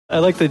I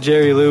like the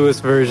Jerry Lewis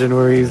version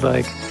where he's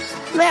like,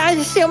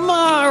 That's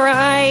amore.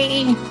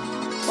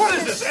 What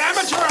is this,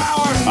 amateur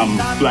hour? I'm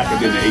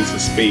blacker than the ace of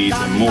spades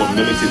and more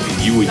militant than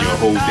you and your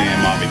whole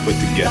damn army put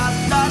together.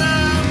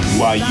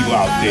 While you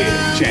out there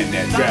chanting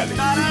at rallies,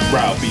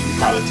 browbeating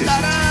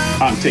politicians,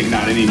 I'm taking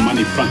out any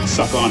money front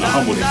sucker on the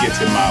humble that gets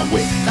in my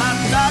way.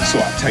 So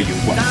I tell you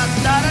what,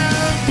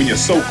 when your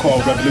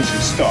so-called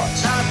revolution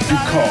starts, you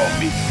call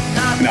me,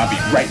 and I'll be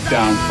right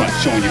down front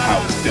showing you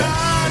how it's done.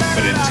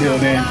 But until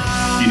then,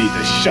 you need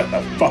to shut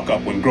the fuck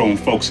up when grown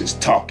folks is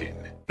talking.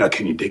 Now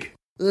can you dig it?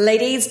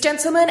 Ladies,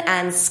 gentlemen,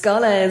 and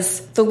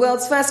scholars, the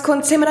world's first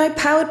Quantimino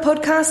powered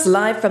podcast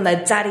live from the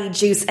Daddy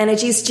Juice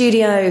Energy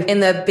Studio in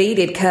the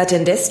Beaded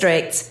Curtain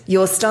District.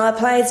 Your star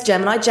players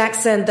Gemini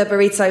Jackson, the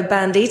Burrito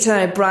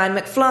Bandito, Brian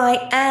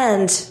McFly,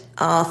 and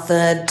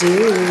Arthur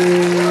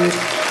Dude.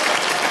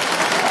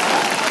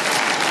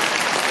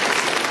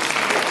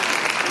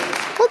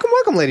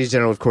 Welcome, ladies and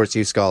gentlemen, of course,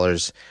 you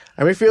scholars.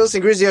 I'm your fearless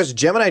and grizzly host,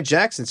 Gemini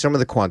Jackson, son of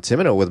the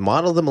Quantimino, with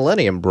Model of the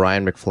Millennium,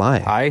 Brian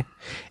McFly. Hi.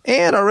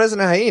 And our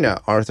resident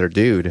hyena, Arthur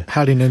Dude.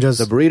 Howdy, ninjas.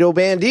 The Burrito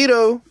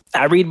Bandito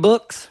I read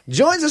books.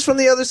 joins us from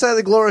the other side of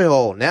the glory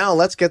hole. Now,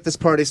 let's get this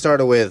party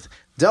started with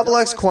Double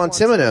X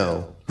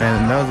Quantimino.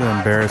 Man, that was an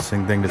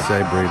embarrassing thing to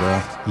say,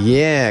 Burrito.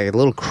 Yeah, a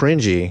little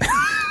cringy.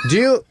 Do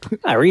you...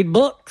 I read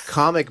books.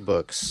 Comic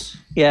books.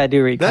 Yeah, I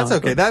do read That's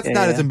comic okay. books. That's Yeah,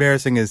 not yeah. as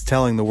embarrassing as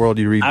telling the world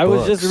you read I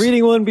books. was just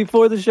reading one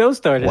before the show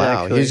started.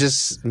 Wow, actually. he's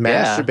just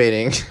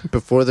masturbating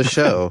before the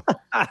show.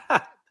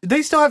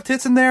 They still have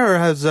tits in there, or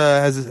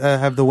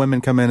have the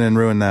women come in and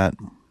ruin that?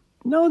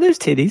 No, there's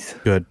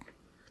titties. Good.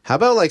 How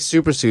about, like,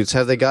 super suits?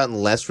 Have they gotten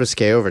less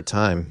risque over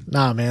time?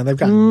 Nah, man, they've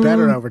gotten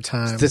better over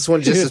time. This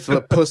one just is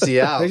pussy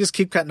out. They just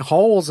keep cutting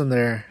holes in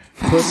there.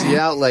 Pussy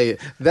out,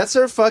 like, that's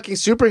her fucking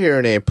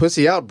superhero name.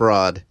 Pussy out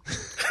broad.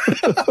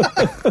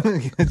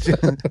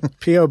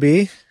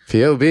 POB?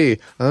 POB.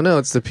 Oh no,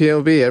 it's the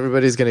POB.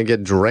 Everybody's gonna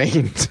get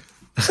drained.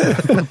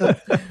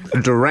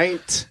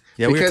 Drained.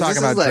 Yeah, we were Because talking this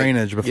about is like-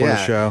 drainage before the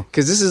show.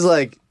 Because this is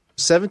like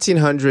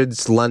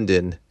 1700s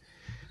London.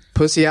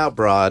 Pussy out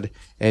broad,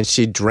 and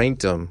she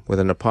drained him with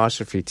an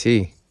apostrophe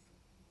T.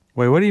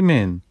 Wait, what do you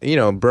mean? You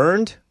know,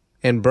 burned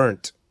and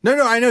burnt.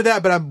 No, I know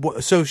that,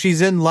 but so she's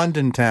in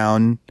London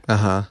town,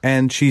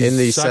 and she's In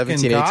the sucking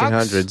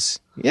 1800s.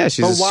 Yeah,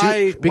 she's But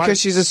why- because why-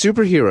 she's a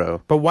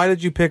superhero. But why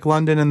did you pick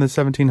London in the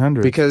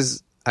 1700s?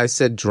 Because I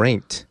said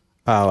drained.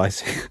 Oh, I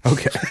see.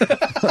 Okay.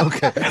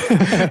 Okay.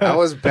 I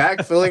was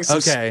backfilling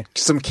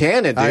some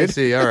cannon, dude. I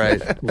see. All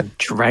right.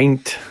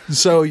 Drained.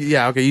 So,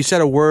 yeah, okay. You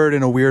said a word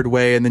in a weird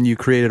way, and then you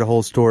created a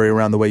whole story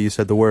around the way you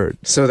said the word.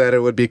 So that it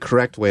would be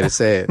correct way to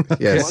say it.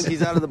 Yes.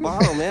 Monkey's out of the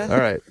bottle, man. All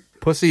right.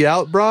 Pussy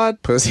out,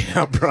 broad? Pussy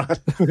out broad.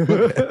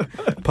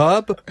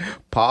 Pub?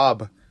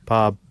 Pob.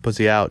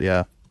 Pussy out,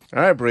 yeah.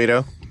 All right,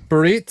 Burrito.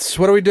 Burritos,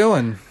 what are we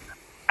doing?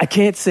 I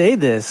can't say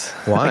this.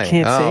 Why? I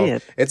can't say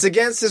it. It's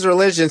against his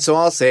religion, so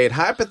I'll say it.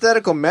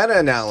 Hypothetical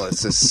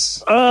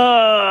meta-analysis.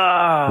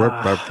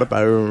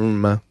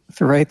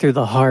 It's right through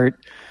the heart.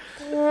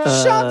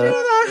 Shot through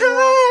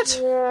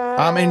the heart.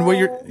 I mean, well,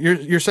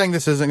 you're saying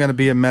this isn't going to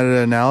be a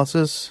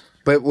meta-analysis?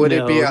 But would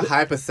it be No. a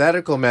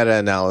hypothetical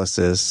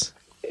meta-analysis?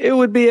 It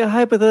would be a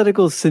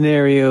hypothetical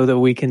scenario that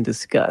we can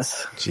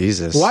discuss.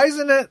 Jesus. Why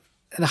isn't it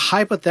a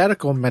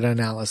hypothetical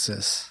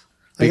meta-analysis?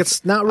 Like,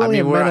 it's not really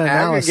a we're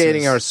meta-analysis.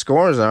 aggregating our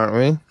scores, aren't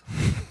we?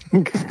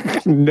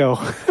 No. All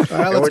right,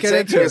 We're let's get taking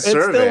into a it. It's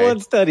still survey. one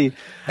study.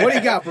 What do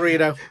you got,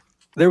 Burrito?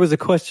 There was a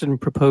question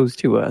proposed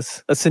to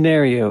us, a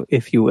scenario,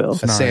 if you will. A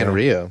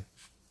Sanrio.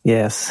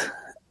 Yes.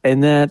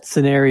 And that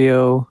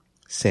scenario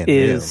Sanrio.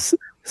 is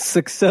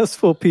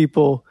successful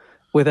people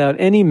without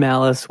any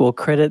malice will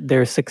credit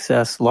their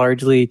success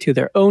largely to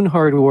their own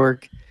hard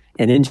work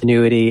and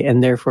ingenuity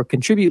and therefore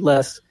contribute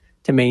less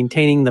to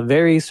maintaining the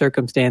very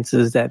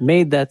circumstances that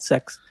made that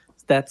success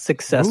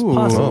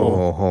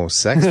possible Oh,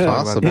 sex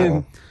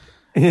possible.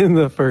 in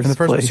the first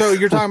place. So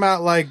you're talking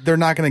about, like, they're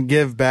not going to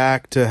give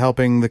back to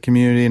helping the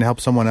community and help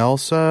someone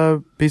else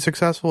be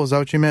successful? Is that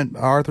what you meant,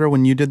 Arthur,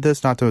 when you did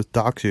this? Not to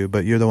dox you,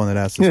 but you're the one that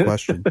asked this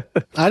question.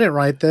 I didn't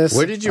write this.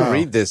 Where did you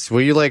read this?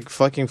 Were you like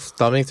fucking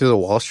thumbing through the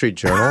Wall Street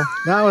Journal?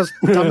 No, I was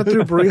thumbing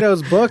through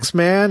Burrito's books,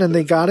 man, and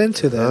they got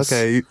into this.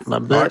 Okay.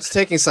 Art's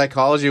taking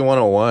Psychology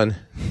 101.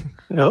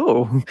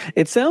 Oh,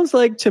 it sounds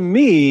like to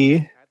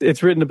me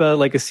it's written about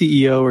like a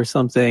CEO or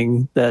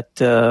something that,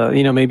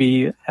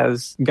 maybe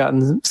has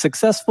gotten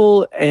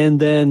successful and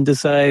then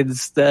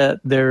decides that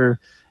their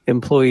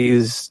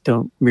employees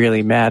don't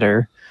really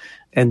matter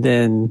and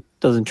then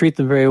doesn't treat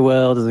them very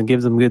well, doesn't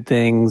give them good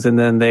things, and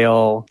then they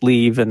all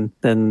leave and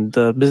then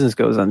the business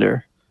goes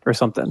under or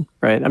something,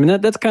 right? I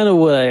mean, that's kind of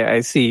what I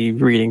see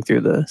reading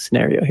through the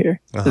scenario here.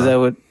 Is that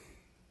what?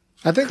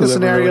 I think the Whoever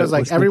scenario wrote is it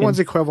like was everyone's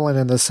thinking. equivalent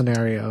in this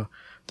scenario.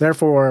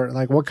 Therefore,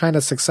 like what kind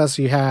of success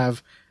you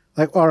have,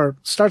 like, or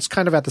starts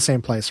kind of at the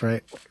same place,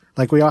 right?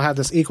 Like we all have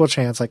this equal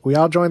chance. Like we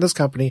all join this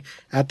company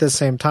at the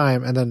same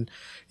time, and then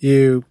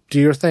you do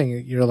your thing.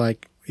 You're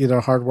like either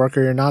a hard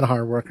worker, or you're not a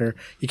hard worker.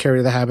 You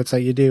carry the habits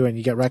that you do, and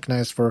you get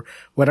recognized for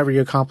whatever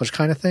you accomplish,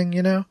 kind of thing,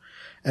 you know.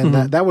 And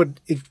that would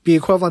be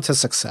equivalent to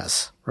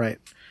success, right?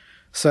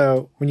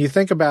 So when you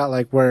think about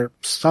like where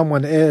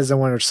someone is and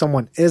where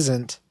someone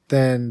isn't,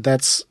 then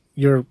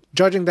you're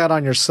judging that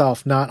on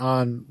yourself, not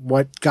on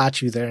what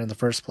got you there in the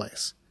first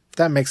place. If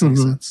that makes any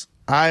sense.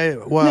 I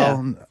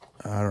don't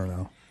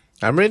know.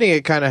 I'm reading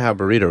it kind of how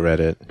Burrito read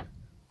it.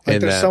 Like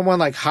there's someone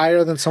like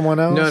higher than someone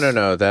else?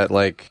 No. That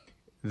like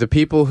the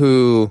people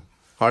who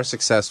are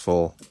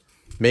successful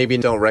maybe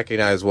don't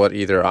recognize what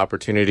either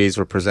opportunities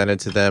were presented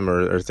to them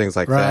or things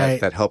like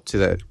that help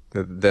to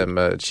them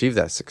achieve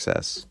that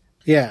succce.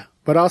 Yeah,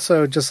 but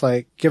also just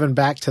like giving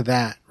back to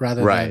that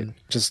rather than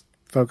just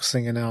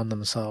focusing in on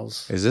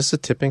themselves. Is this a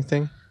tipping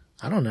thing?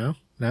 I don't know.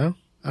 No,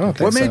 I don't think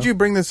so. What made you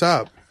bring this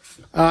up?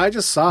 I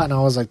just saw it and I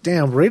was like,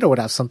 damn, Burrito would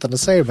have something to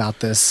say about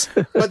this.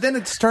 But then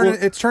it's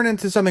turned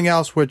into something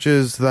else, which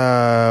is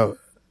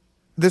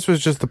this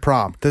was just the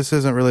prompt. This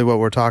isn't really what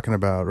we're talking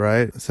about,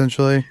 right?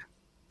 Essentially,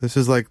 this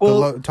is like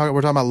we're talking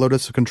about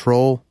Locusts of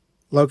Ctrl.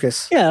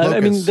 Locust. Yeah,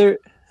 Locust. I mean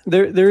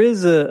there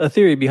is a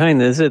theory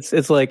behind this.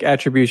 It's like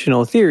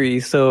attributional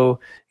theory, so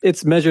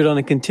it's measured on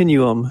a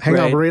continuum. Hang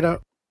on, Burrito.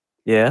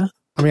 Yeah.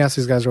 Let me ask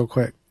these guys real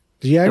quick.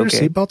 Do you have your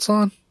seatbelts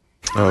on?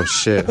 Oh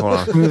shit! Hold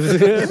on.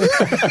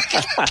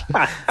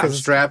 I'm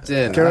strapped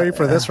in. Get ready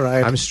for this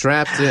ride. I'm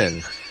strapped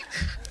in.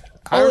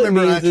 I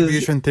remember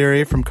attribution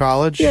theory from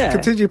college. Yeah.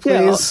 Continue,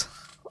 please.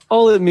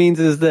 All it means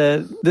is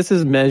that this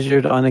is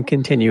measured on a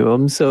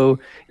continuum. So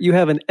you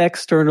have an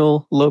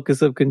external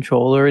locus of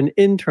control or an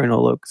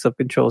internal locus of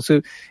control.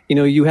 So,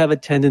 you have a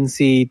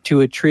tendency to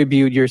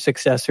attribute your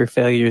success or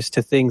failures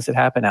to things that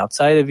happen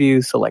outside of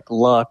you. So like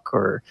luck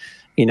or,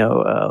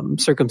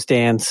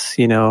 circumstance,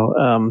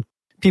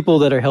 people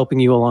that are helping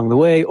you along the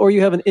way, or you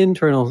have an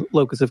internal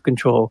locus of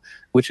control,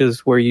 which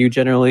is where you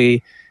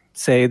generally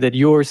say that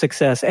your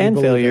success and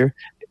failure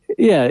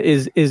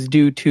is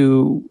due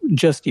to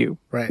just you,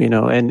 right?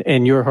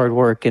 And your hard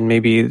work and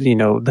maybe,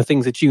 the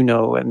things that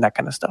and that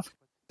kind of stuff.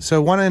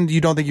 So one end,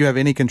 you don't think you have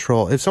any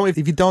control. If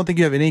you don't think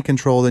you have any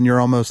control, then you're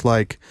almost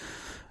like,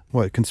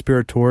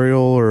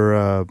 conspiratorial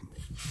or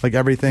like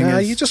everything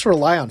is... You just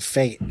rely on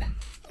fate.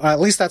 At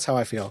least that's how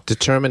I feel.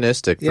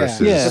 Deterministic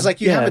versus... Yeah. It's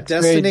like you have a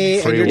destiny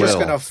and you're just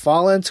going to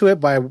fall into it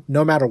by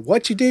no matter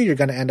what you do, you're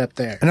going to end up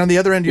there. And on the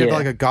other end, you have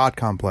like a God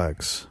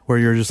complex where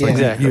you're just like,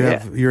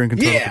 you're in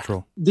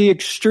control. The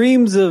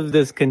extremes of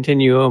this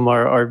continuum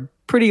are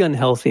pretty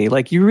unhealthy.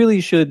 Like you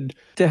really should,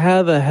 to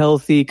have a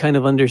healthy kind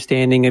of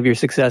understanding of your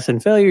success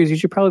and failures, you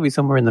should probably be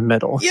somewhere in the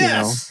middle.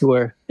 Yes!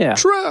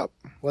 Trap!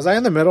 Was I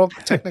in the middle,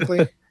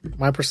 technically?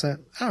 My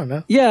percent? I don't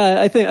know.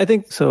 Yeah, I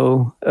think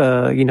so.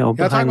 You want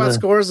to talk about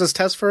scores as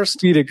test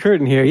first? Beaded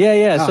Curtain here.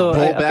 Yeah. Oh, so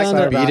pull back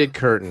the Beaded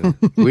Curtain.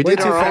 We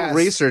did our own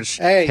research.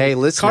 Hey,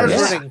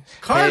 listeners.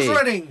 Cars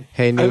running.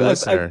 Hey, new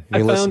listener.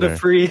 I found a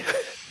free...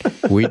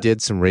 We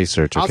did some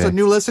research. Okay? Also,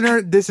 new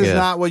listener, this is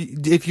not what...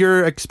 If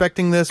you're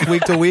expecting this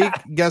week to week,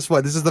 guess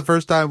what? This is the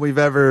first time we've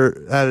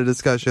ever had a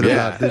discussion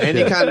about this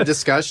any kind of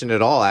discussion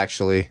at all,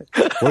 actually.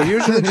 We're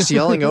usually just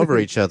yelling over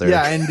each other.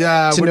 Yeah, and...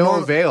 to no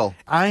avail.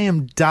 I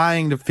am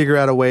dying to figure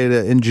out a way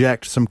to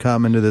inject some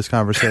cum into this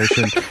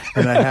conversation,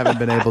 and I haven't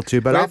been able to,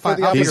 but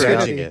He's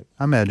edging it.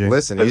 I'm edging.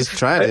 Listen, he's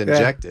trying to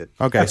inject it.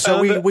 Okay, so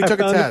we took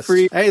a test.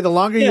 Hey, the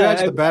longer you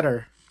edge, the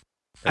better.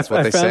 That's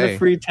what I found a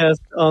free test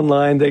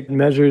online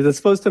that's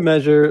supposed to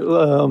measure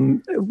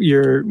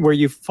where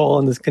you fall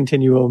on this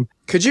continuum.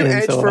 Could you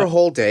edge for a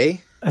whole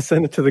day? I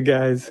sent it to the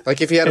guys. Like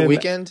if you had a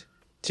weekend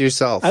to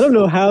yourself. I don't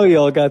know how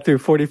y'all got through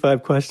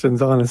 45 questions,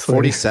 honestly.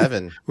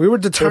 47. We were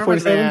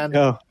determined, man.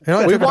 No.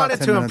 We wanted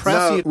to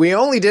impress you. We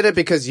only did it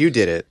because you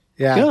did it.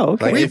 Yeah. No,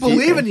 okay. Like we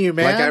believe in you,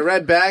 man. Like I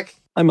read back.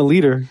 I'm a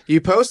leader. You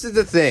posted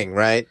the thing,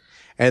 right?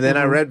 And then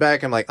I read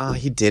back, I'm like, oh,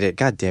 he did it.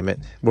 God damn it.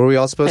 Were we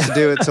all supposed to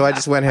do it? So I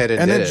just went ahead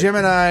and did it. And then Jim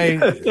and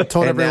I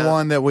told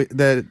everyone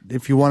that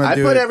if you want to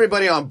do it. I put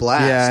everybody on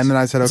blast. Yeah, and then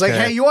I said, okay. It's like,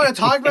 hey, you want to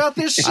talk about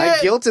this shit? I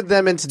guilted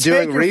them into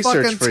doing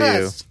research for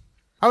you.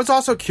 I was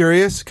also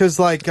curious because,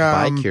 like,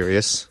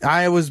 bi-curious.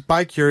 I was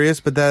bi-curious,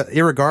 but that,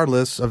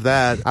 irregardless of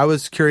that, I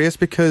was curious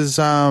because,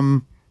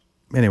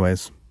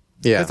 anyways.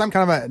 Yeah. Because I'm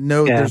kind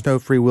of there's no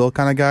free will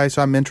kind of guy,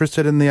 so I'm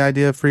interested in the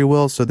idea of free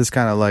will, so this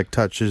kind of, like,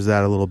 touches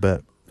that a little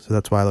bit. So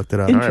that's why I looked it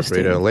up. All right,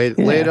 Burrito.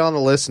 Lay it on the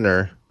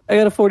listener. I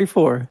got a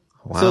 44.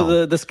 Wow.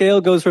 So the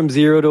scale goes from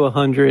 0 to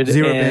 100.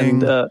 Being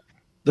the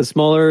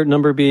smaller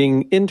number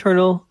being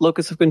internal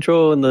locus of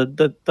control and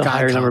the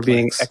higher number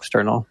being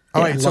external.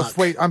 Oh, wait, so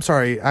wait, I'm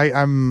sorry.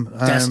 I'm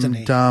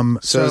dumb.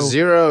 So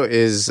 0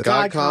 is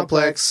God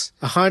complex.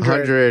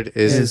 100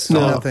 is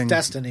nothing.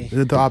 Destiny.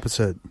 The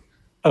opposite.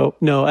 Oh,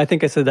 no, I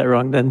think I said that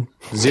wrong then.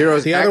 0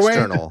 is the other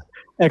external. Way?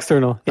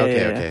 External. Yeah,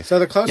 okay. So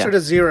the closer to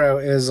 0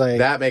 is like...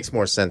 That makes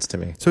more sense to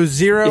me. So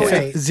 0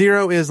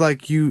 is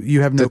like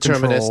you have no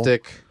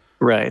deterministic. Control.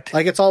 Right.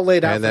 Like it's all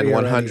laid out and then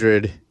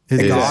 100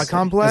 is God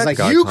complex? It's like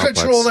God you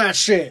complex. control that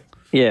shit.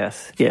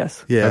 Yes.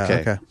 Yeah,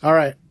 okay. All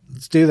right,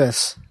 let's do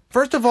this.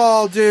 First of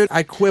all, dude,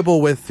 I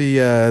quibble with the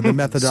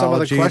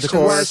methodology. Some of the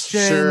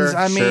questions. Sure,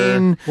 I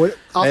mean,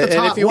 off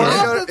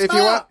the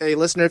top. Hey,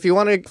 listener, if you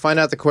want to find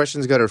out the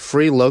questions, go to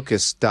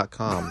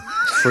freelocust.com.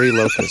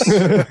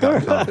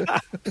 freelocust.com.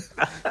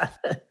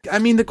 I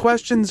mean, the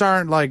questions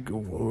aren't like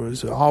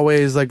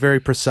always like very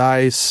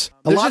precise.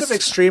 A lot of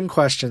extreme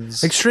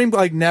questions. Extreme,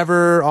 like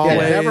never, always.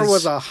 Yeah, never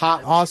was a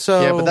hot.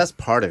 Also, Yeah, but that's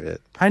part of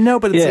it. I know,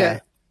 but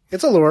it's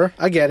It's a lure.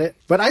 I get it.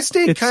 But I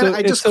stayed kind of,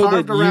 I just so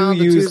carved that around you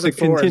the use twos the and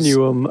fours.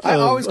 continuum I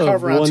always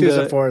carve around twos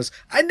and fours.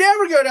 I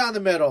never go down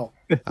the middle.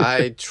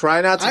 I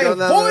try not to I go down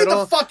the avoid middle,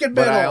 the fucking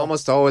but I middle.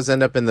 almost always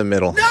end up in the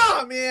middle.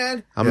 No,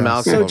 man. I'm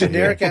Malcolm So over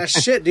generic here. ass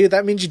shit, dude.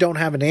 That means you don't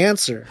have an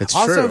answer. It's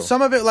also true.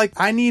 some of it, like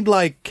I need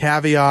like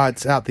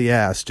caveats out the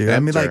ass, dude. I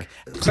mean, like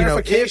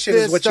Clarification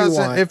is what you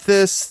want.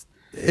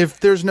 If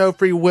there's no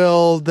free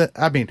will, that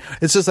I mean,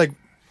 it's just like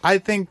I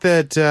think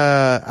that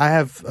I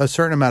have a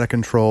certain amount of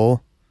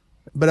control,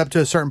 but up to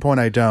a certain point,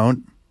 I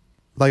don't.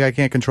 Like I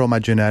can't control my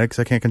genetics.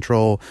 I can't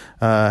control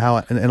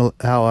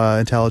how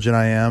intelligent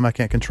I am. I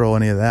can't control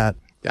any of that.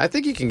 I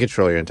think you can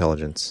control your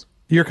intelligence.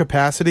 Your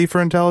capacity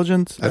for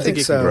intelligence? I think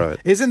you so. can grow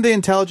it. Isn't the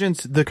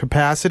intelligence the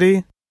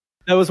capacity?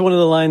 That was one of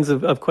the lines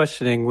of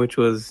questioning, which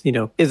was,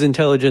 is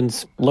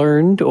intelligence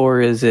learned or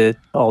is it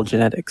all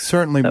genetics?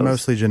 Certainly,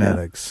 mostly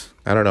genetics.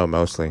 I don't know,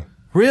 mostly.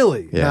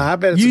 Really? Yeah. Nah, I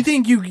bet it's You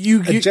think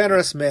you a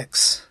generous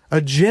mix.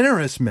 a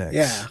generous mix?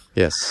 Yeah.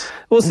 Yes.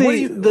 Well, What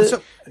do see,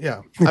 you,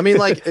 yeah. I mean,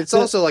 like, it's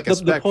also like a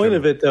spectrum. the point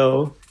of it,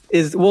 though,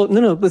 is,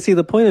 but see,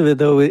 the point of it,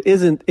 though,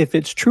 isn't if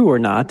it's true or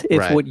not. It's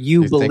Right. what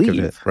you think of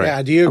believe. it, right.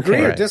 Yeah. Do you agree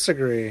Okay. or Right.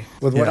 disagree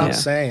with what Yeah. I'm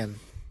saying?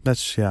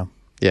 That's yeah.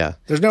 Yeah.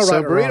 There's no So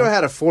right or Burrito wrong.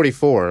 had a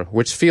 44,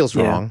 which feels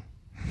Yeah. wrong.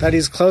 That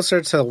he's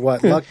closer to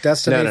what? Luck,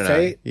 destiny, No.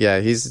 fate? Yeah,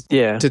 he's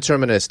Yeah.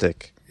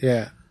 deterministic,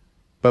 Yeah.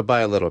 but by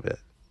a little bit.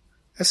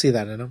 I see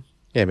that in him.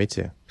 Yeah, me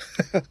too.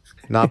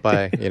 Not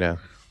by,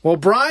 Well,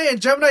 Brian,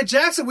 Gemini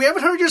Jackson, we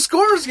haven't heard your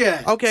scores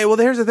yet. Okay, well,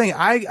 here's the thing.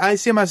 I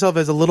see myself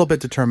as a little bit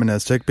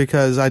deterministic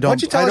because I don't. Why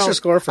don't you tell us your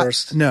score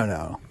first?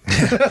 No.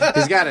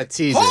 He's got to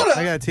tease it.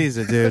 I gotta tease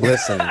it, dude.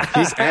 Listen,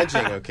 he's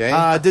edging, okay?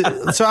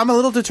 So I'm a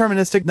little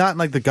deterministic, not in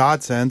like the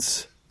God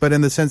sense, but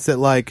in the sense that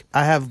like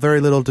I have very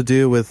little to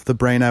do with the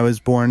brain I was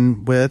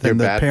born with Your and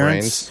the bad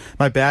parents, brains.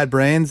 my bad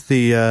brains,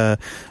 the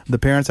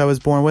parents I was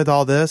born with,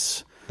 all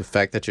this. The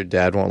fact that your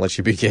dad won't let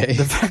you be gay.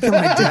 The fact that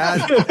my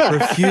dad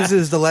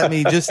refuses to let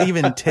me just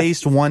even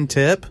taste one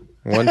tip.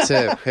 One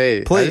tip.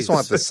 Hey, Please. I just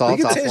want the salt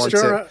You can off taste one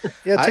your- tip.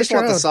 yeah, I taste just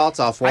want your the own. salt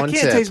off one I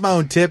can't tip. taste my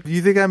own tip.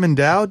 You think I'm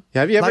endowed?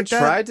 Have you ever like that?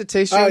 tried to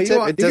taste your Oh, own you tip?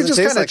 want- It you can doesn't just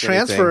taste kind of like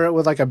transfer anything. it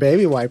with like a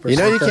baby wipe or You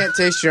know you something. can't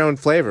taste your own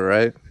flavor,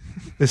 right?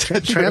 Is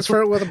that true?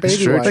 Transfer it with a baby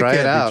Sure, wipe. try That it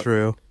can't out. be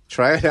true.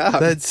 Try it out.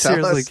 That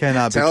seriously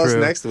cannot be Tell us true.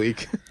 next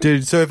week.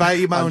 Dude, so if I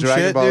eat my on own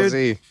Dragon shit, Ball dude.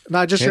 Z.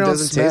 Not just It your own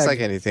doesn't taste smeg. like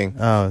anything.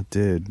 Oh,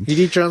 dude. You'd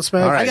eat your own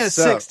smeg? All I right, got a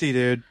so- 60,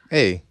 dude.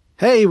 Hey,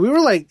 Hey, we were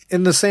like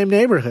in the same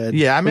neighborhood.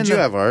 Yeah, I'm in what'd you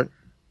the... have, Art?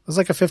 It was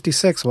like a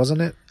 56,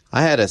 wasn't it?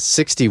 I had a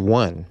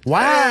 61.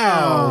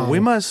 Wow. We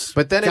must...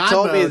 But then it God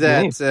told me mode,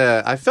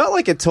 that I felt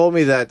like it told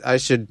me that I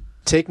should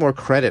take more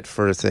credit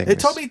for things. It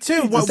told me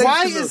too.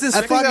 Why is this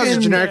I think that was a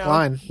fucking... generic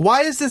line.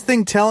 Why is this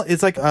thing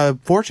it's like a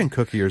fortune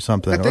cookie or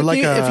something? I Or think like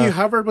if you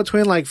hovered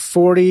between like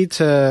 40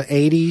 to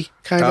 80,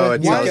 kind Oh, of,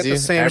 it you tells get you? the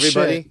same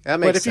Everybody? shit. That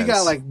makes but if you got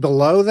sense. like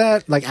below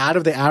that, like out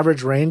of the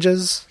average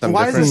ranges, Some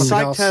Why is different- the Something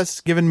psych else.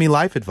 test giving me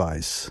life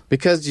advice?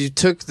 Because you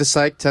took the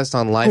psych test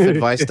on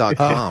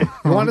lifeadvice.com.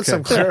 you wanted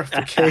some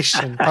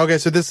clarification. Okay,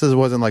 so this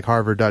wasn't like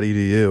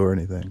harvard.edu or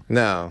anything.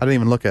 No. I didn't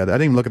even look at it. I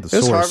didn't even look at the It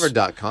was source.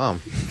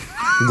 harvard.com.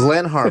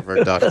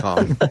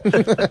 GlennHarvard.com.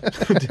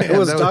 It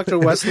was Dr.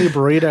 Wesley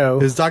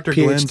Burrito. Is Dr.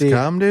 Glenn's PhD.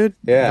 come, dude?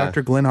 Yeah.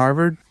 Dr. Glenn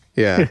Harvard?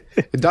 Yeah.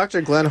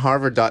 Dr.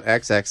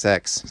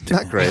 GlennHarvard.xxx.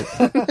 Not great.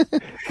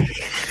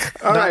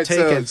 All right,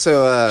 taken.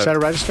 so Should I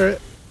register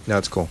it? no,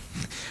 it's cool.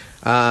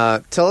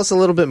 Tell us a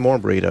little bit more,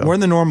 Burrito. We're in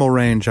the normal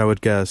range, I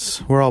would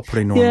guess. We're all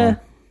pretty normal.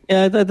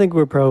 Yeah, I think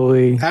we're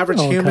probably Average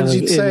all humans, kind of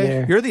you'd in say?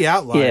 there. You're the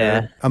outlier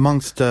Yeah.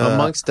 amongst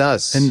Amongst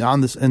us. and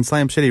on this in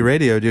Slam City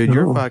Radio, dude.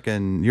 You're Oh.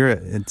 you're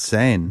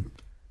insane.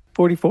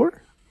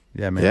 44?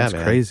 Yeah, man, Yeah, that's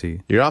man.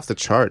 crazy. You're off the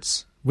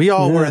charts. We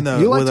all were in the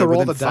You like within- to roll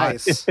within the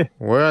five. dice.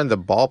 We're in the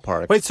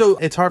ballpark. Wait, so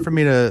it's hard for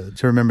me to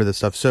remember this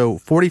stuff. So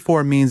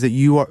 44 means that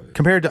you are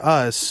compared to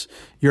us,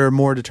 you're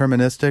more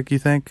deterministic, you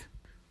think?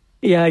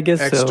 Yeah, I guess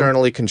so.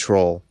 Externally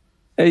control.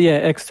 Yeah,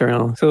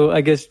 external. So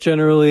I guess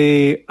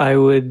generally I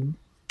would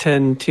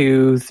tend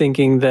to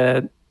thinking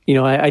that,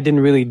 I didn't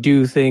really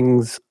do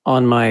things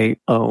on my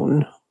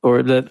own,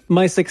 or that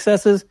my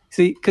successes,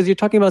 because you're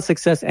talking about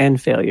success and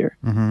failure,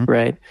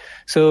 right?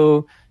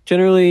 So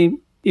generally,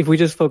 if we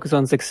just focus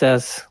on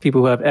success,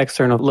 people who have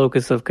external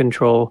locus of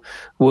control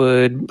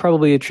would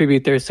probably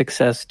attribute their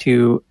success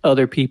to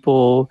other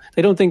people.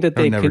 They don't think that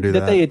I would never do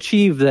that. they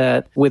achieve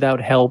that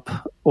without help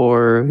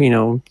or,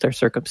 their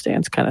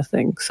circumstance kind of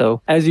thing.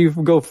 So as you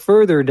go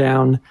further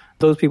down,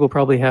 those people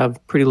probably have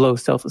pretty low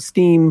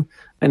self-esteem.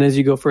 And as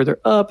you go further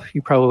up,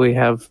 you probably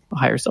have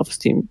higher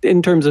self-esteem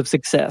in terms of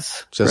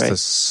success. Just right? a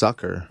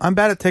sucker. I'm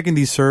bad at taking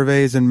these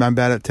surveys and I'm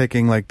bad at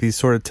taking like these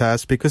sort of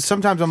tests because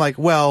sometimes I'm like,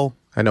 well,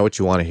 I know what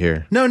you want to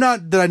hear. no,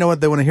 not that I know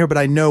what they want to hear, but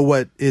I know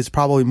what is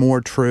probably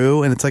more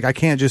true. And it's like, I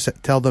can't just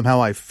tell them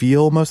how I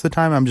feel most of the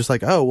time. I'm just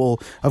like, oh, well,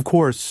 of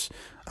course,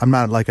 I'm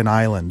not like an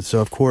island. So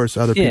of course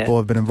other people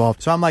have been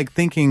involved. So I'm like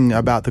thinking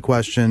about the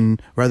question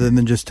rather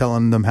than just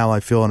telling them how I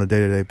feel on a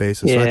day-to-day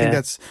basis. So I think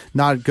that's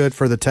not good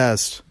for the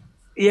test.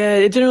 Yeah,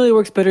 it generally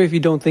works better if you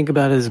don't think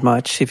about it as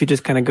much, if you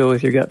just kind of go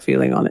with your gut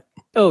feeling on it.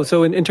 Oh,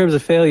 so in terms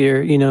of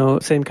failure,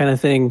 same kind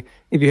of thing.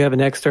 If you have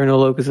an external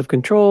locus of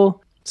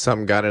control,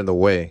 something got in the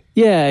way.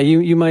 Yeah,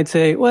 you might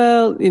say,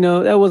 well,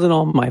 that wasn't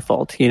all my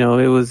fault. It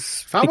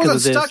was if I because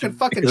wasn't of this, stuck in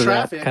fucking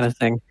traffic, kind of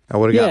thing. I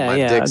would have got my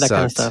dick that sucked.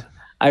 kind of stuff.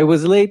 I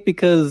was late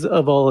because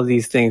of all of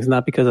these things,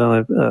 not because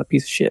I'm a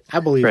piece of shit. I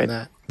believe in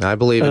that. I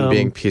believe in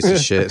being a piece of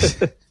shit.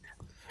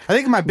 I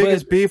think my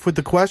biggest beef with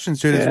the questions,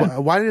 dude, is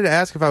why did it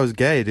ask if I was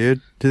gay,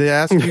 dude? Did they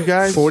ask you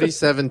guys?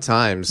 47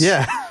 times.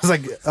 Yeah. I was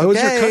like, okay. Those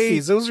are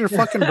cookies. Those are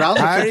fucking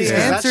browser cookies.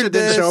 That shit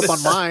didn't show up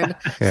on mine.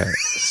 Yeah.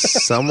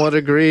 Somewhat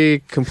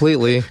agree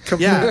completely.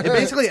 Yeah. It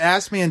basically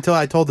asked me until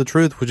I told the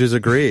truth, which is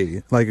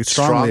agree. Like,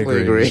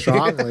 strongly agree.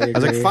 Strongly agree. I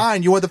was like,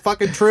 fine, you want the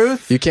fucking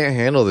truth? You can't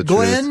handle the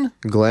truth.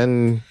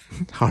 Glenn,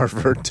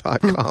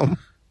 Harvard.com.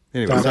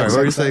 Anyway, sorry, what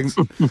were you saying?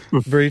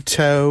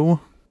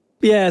 Burrito.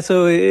 Yeah,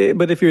 so,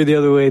 but if you're the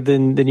other way,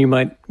 then you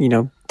might,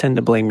 tend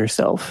to blame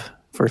yourself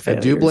for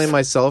failures. I do blame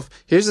myself.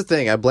 Here's the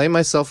thing. I blame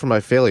myself for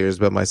my failures,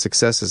 but my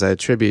successes I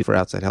attribute for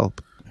outside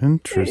help.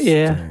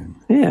 Interesting.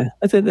 Yeah.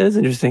 That's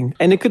interesting.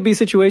 And it could be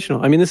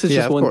situational. I mean, this is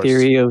just one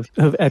theory of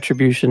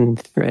attribution,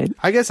 right?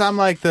 I guess I'm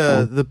like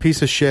the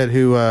piece of shit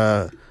who,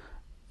 that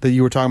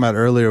you were talking about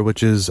earlier,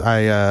 which is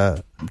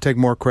I take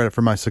more credit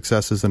for my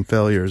successes than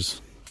failures.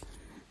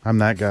 I'm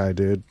that guy,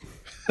 dude.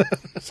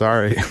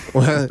 Sorry.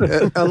 Well,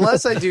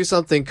 unless I do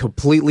something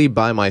completely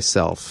by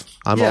myself,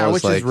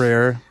 which is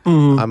rare.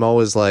 I'm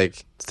always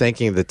like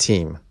thanking the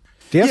team.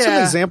 Do you have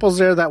some examples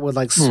there that would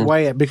like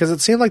sway it? Because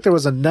it seemed like there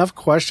was enough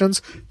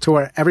questions to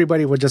where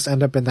everybody would just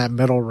end up in that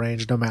middle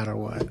range no matter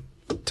what.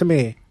 To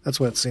me, that's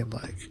what it seemed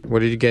like.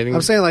 What are you getting?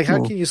 I'm saying, like,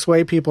 how can you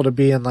sway people to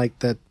be in like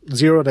the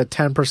 0 to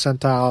 10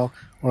 percentile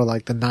or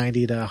like the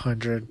 90 to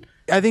 100?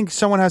 I think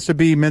someone has to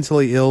be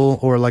mentally ill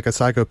or like a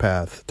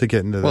psychopath to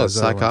get into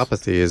those. Well,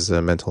 psychopathy is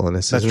a mental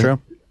illness. That's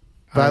true.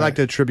 But I like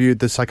to attribute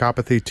the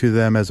psychopathy to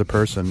them as a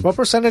person. What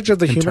percentage of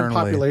the human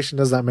population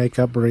does that make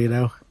up,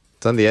 Burrito?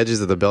 It's on the edges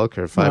of the bell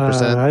curve.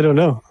 5%. I don't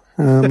know.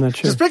 I'm not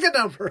sure. Just pick a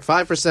number.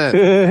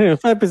 5%.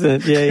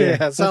 5%. Yeah.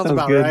 Yeah, sounds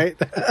about good.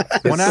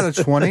 right. 1 out of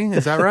 20.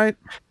 Is that right?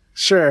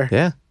 Sure.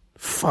 Yeah.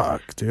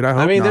 Fuck, dude. I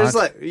hope not. there's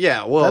like,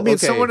 well, that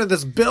means someone in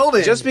this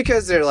building. Just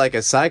because they're like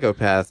a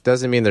psychopath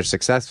doesn't mean they're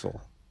successful.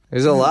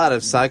 There's a lot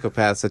of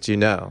psychopaths that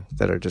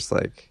that are just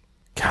like...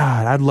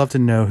 God, I'd love to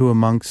know who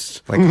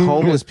amongst... Like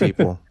homeless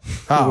people.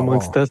 Who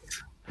amongst us.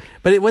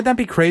 But wouldn't that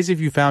be crazy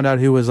if you found out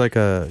who was like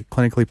a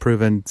clinically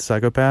proven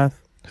psychopath?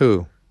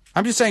 Who?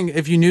 I'm just saying,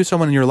 if you knew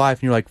someone in your life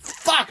and you're like,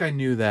 fuck, I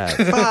knew that.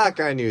 Fuck,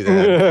 I knew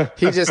that.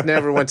 He just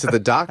never went to the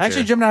doctor.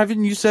 Actually, Jim,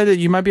 haven't you said that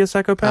you might be a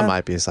psychopath? I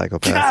might be a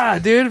psychopath.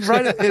 God, dude,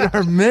 right in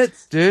our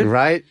midst, dude.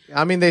 Right?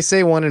 I mean, they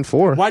say 1 in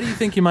 4. Why do you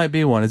think you might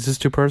be one? Is this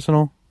too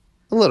personal?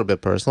 A little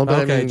bit personal,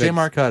 but okay,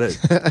 J-Mar cut it.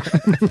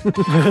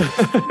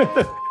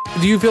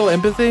 Do you feel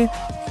empathy?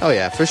 Oh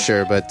yeah, for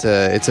sure, but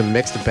it's a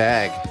mixed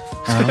bag.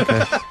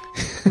 Okay.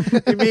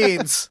 He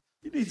means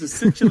you need to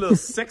sit your little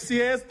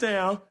sexy ass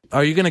down.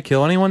 Are you going to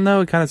kill anyone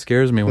though? It kind of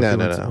scares me when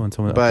No.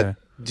 someone. But okay.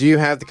 do you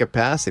have the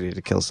capacity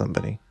to kill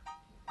somebody?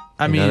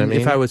 I mean,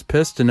 if I was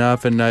pissed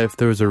enough and if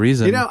there was a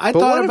reason. I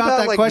thought about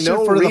that like, question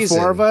no for reason,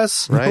 the 4 of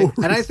us, right?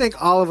 And I think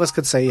all of us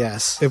could say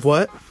yes. If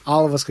what?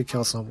 All of us could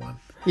kill someone.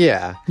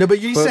 Yeah. No, but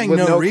you're saying with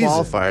no reason.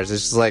 qualifiers. It's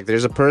just like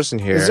there's a person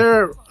here. Is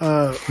there?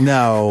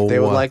 No. They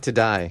would like to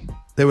die.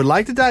 They would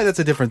like to die. That's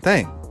a different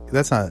thing.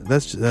 That's not.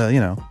 That's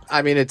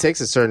I mean, it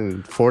takes a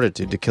certain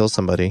fortitude to kill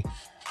somebody.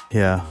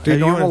 Yeah. Do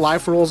normal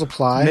life rules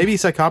apply? Maybe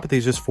psychopathy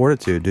is just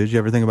fortitude. Did you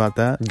ever think about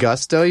that?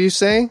 Gusto, you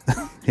say?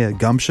 Yeah,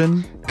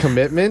 gumption,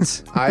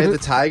 commitment, eye of the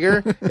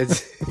tiger.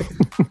 It's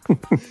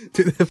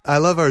Dude, I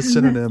love our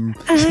synonym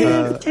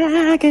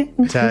tagging.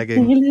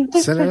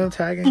 Synonym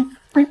tagging.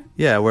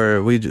 Yeah,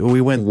 where we just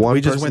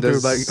went through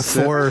like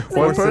four.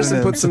 One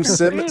person puts some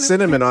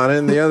cinnamon on it,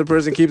 and the other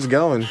person keeps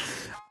going.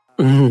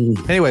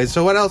 Anyway,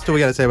 so what else do we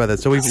got to say about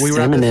this? So we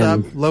wrapped this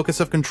up. Locus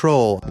of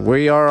Ctrl.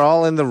 We are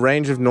all in the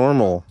range of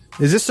normal.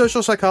 Is this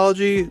social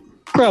psychology?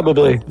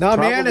 Probably. No,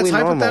 man, it's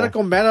normal.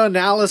 hypothetical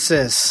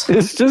meta-analysis.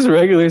 It's just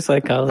regular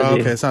psychology. Oh,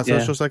 okay, it's not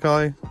social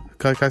psychology.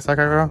 Because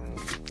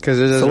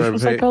it doesn't social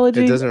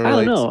psychology. It doesn't I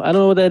don't know. I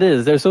don't know what that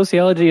is. There's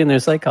sociology and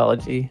there's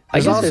psychology.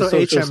 There's I guess also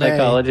there's social HMA.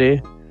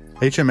 psychology.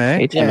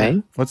 HMA?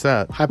 HMA? What's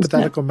that?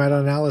 Hypothetical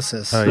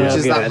meta-analysis. Oh, yeah. Which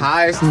is the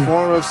highest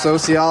form of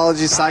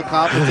sociology,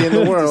 psychopathy in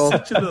the world.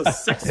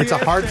 It's a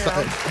hard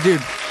dude.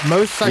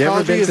 Most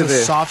psychology is a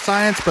soft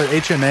science, but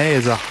HMA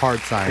is a hard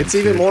science. It's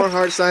even more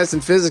hard science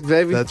than physics,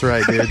 baby. That's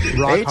right, dude.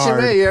 Rock HMA,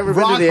 hard. you ever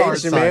been to the hard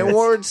HMA science.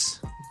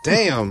 Awards?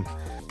 Damn.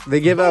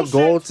 They give out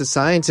gold to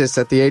scientists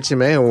at the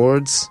HMA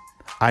Awards.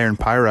 Iron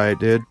pyrite,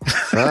 dude.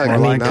 Fuck, What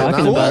are you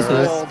talking about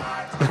this?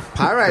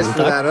 Pyrite's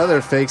for that other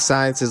fake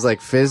sciences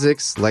like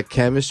physics, like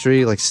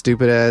chemistry, like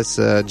stupid ass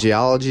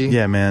geology.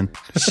 Yeah, man.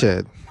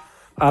 Shit.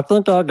 I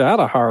think I got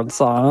a hard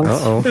science.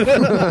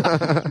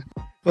 Uh-oh.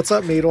 What's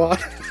up, Meatwad?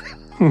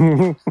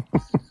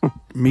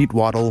 Meat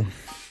waddle.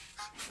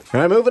 All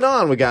right, moving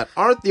on. We got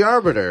Art the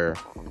Arbiter.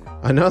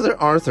 Another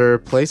Arthur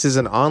places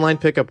an online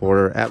pickup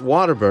order at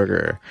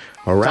Whataburger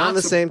around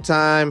the same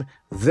time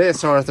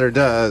this Arthur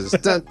does.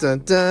 Dun, dun,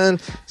 dun.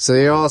 So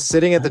you're all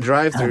sitting at the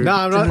drive-thru. No,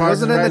 I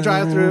wasn't in the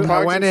drive-thru.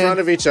 I went in front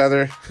of each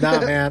other. Nah,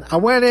 man. I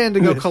went in to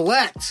go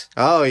collect.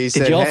 Oh, you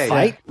said, Did y'all hey.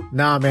 fight?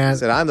 Nah, man. I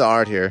said, I'm the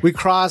Art here. We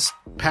crossed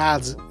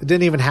paths. It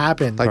didn't even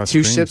happen. Like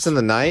two ships in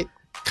the night?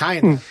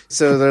 Kind of.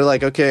 So they're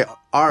like, okay,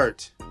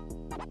 Art.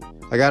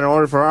 I got an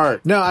order for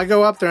Art. No, I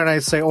go up there and I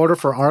say, order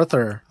for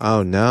Arthur.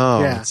 Oh,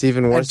 no. Yeah. It's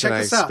even worse And than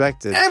I check this out.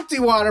 expected. Empty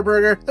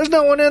Whataburger. There's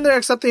no one in there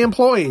except the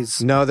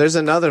employees. No, there's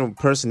another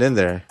person in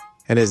there,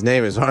 and his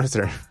name is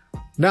Arthur.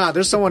 Nah,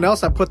 there's someone else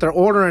that put their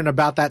order in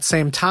about that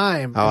same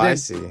time. Oh, and I didn't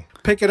see.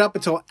 Pick it up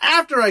until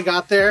after I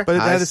got there. But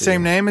it I had the see.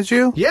 same name as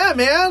you? Yeah,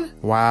 man.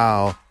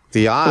 Wow.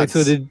 The Wait, odds.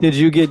 so did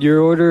you get your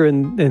order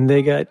and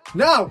they got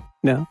No.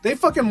 no? They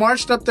fucking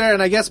marched up there,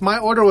 and I guess my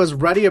order was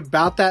ready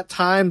about that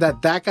time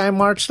that guy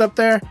marched up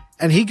there,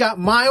 and he got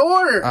my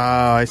order. Oh,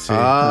 I see.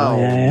 Oh,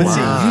 yeah. But see,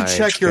 my you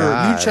check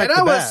God. and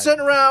I was sitting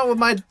around with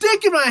my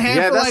dick in my hand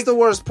Yeah, for that's like the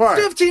worst part.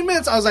 15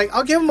 minutes. I was like,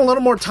 I'll give him a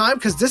little more time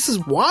because this is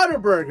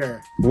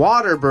Whataburger.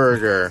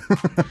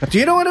 Whataburger. Do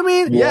you know what I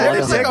mean? Yeah,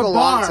 There's it takes like a a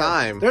long bar.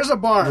 time. There's a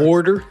bar.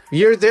 Order?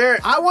 You're there.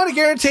 I want to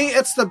guarantee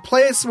it's the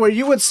place where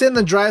you would sit in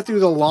the drive-thru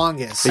the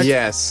longest.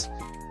 Yes.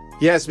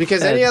 Yes,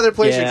 because any other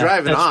place yeah, you're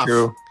driving that's off,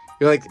 true.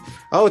 you're like,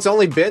 oh, it's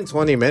only been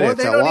 20 minutes Or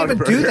they at don't even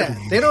Whataburger. do that.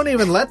 They don't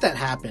even let that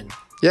happen.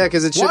 Yeah,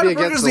 because it should be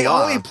against Whataburger's the the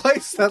law. only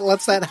place that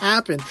lets that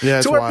happen. Yeah,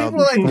 it's to where wild.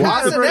 people are like,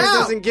 pass it Whataburger out.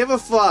 doesn't give a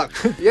fuck.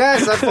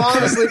 Yes, I've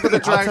fallen asleep at the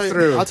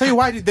drive-thru. I'll tell you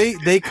why.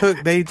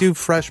 They do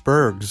fresh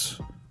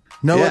burgers.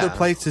 No Yeah. other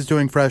place is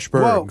doing fresh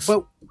Whoa, burgers.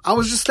 but I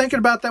was just thinking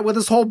about that with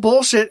this whole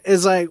bullshit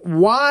is like,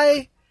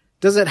 why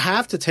does it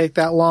have to take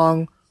that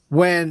long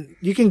when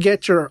you can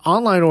get your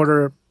online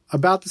order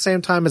about the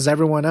same time as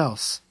everyone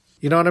else?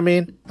 You know what I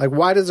mean? Like,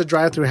 why does a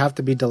drive-thru have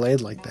to be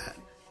delayed like that?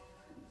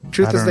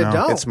 Truth I is, don't they know.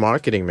 don't. It's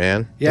marketing,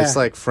 man. Yeah. It's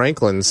like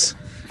Franklin's,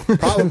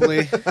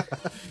 Probably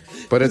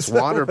but it's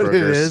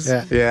Whataburgers.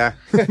 it is?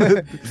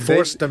 Yeah.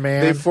 forced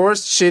demand. They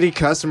forced shitty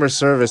customer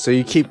service, so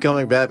you keep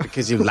going back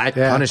because you like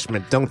Yeah.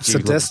 punishment, don't you?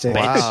 Sadistic.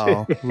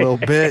 Wow, little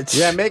bitch.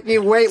 Yeah, make me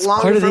wait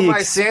longer part of for the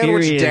my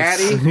sandwich, experience.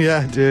 daddy.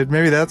 Yeah, dude.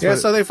 Maybe that's Yeah, what.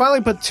 so they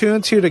finally put 2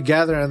 and 2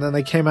 together, and then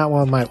they came out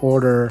with my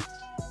order.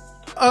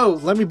 Oh,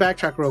 let me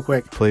backtrack real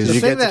quick. Please. The Did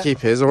you thing get to that keep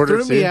his order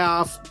threw too? me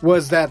off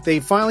was that they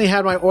finally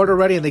had my order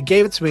ready, and they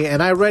gave it to me,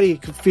 and I already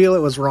could feel it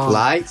was wrong.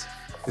 Light?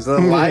 Is that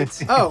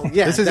light? Oh,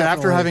 yeah. this is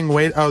after definitely. having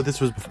wait. Oh, this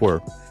was before.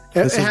 It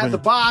This is had when- the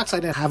box. I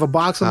didn't have a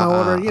box on my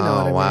order. You know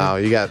what I mean? wow,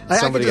 you got I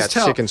somebody could got just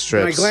tell. chicken And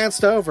strips. I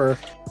glanced over,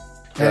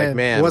 You're like, and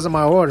man. it wasn't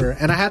my order,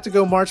 and I had to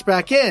go march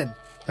back in.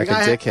 Like a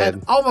I dickhead.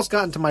 had almost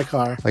gotten to my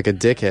car, Like a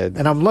dickhead.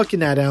 and I'm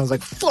looking at it, and I was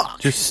like, "Fuck."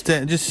 Just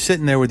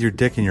sitting there with your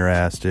dick in your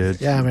ass, dude.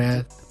 Yeah,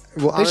 man.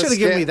 Well, They should have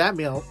given me that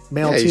meal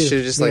Yeah, too. you should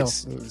have just meal.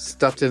 like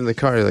stuffed it in the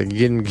car. Like, you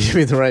didn't give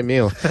me the right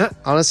meal.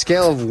 On a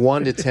scale of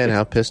 1 to 10,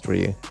 how pissed were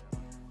you?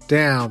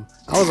 Damn,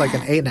 I was like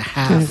an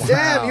 8.5.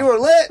 Damn, you were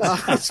lit.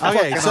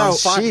 Okay, so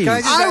Jeez. can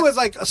I just I was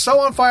like so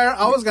on fire.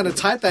 I was gonna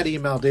type that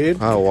email, dude.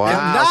 Oh wow! And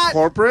not-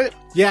 Corporate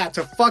Yeah,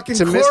 to fucking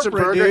to Mr. corporate,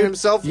 Burger dude.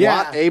 himself.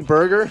 Yeah. Want a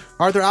burger?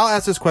 Arthur, I'll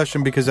ask this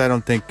question because I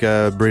don't think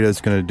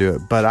Burrito's going to do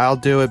it, but I'll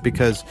do it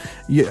because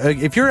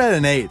if you're at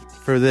an 8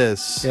 for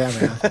this, Yeah,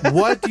 man.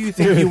 what do you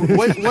think?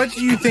 What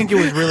do you think it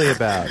was really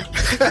about?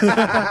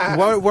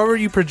 what were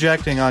you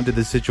projecting onto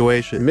the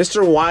situation?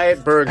 Mr.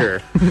 Wyatt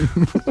Burger.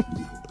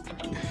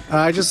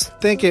 I just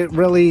think it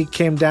really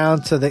came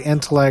down to the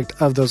intellect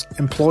of those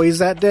employees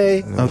that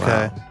day,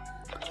 Okay,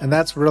 and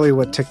that's really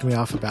what ticked me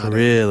off about it.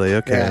 really?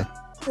 Okay. Yeah.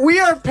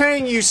 We are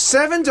paying you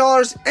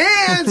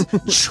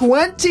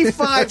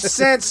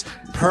 $7.25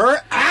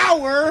 per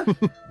hour.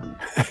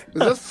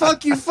 The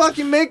fuck you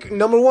fucking make?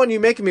 Number one, you're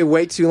making me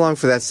wait too long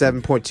for that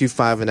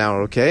 7.25 an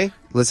hour. Okay,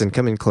 listen,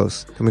 come in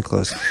close, and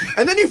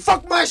then you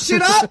fuck my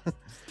shit up.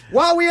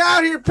 While we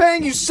out here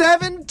paying you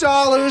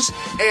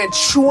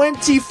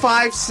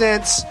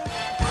 $7.25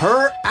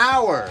 per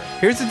hour.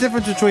 Here's the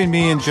difference between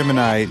me and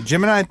Gemini.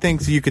 Gemini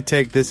thinks you could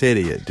take this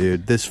idiot,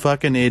 dude, this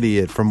fucking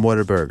idiot from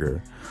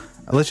Whataburger.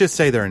 Let's just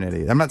say they're an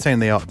idiot. I'm not saying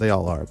they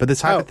all are, but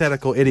this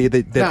hypothetical idiot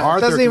that No, it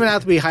Arthur doesn't even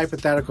have to be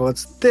hypothetical.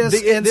 It's this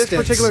this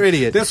instance. particular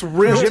idiot. This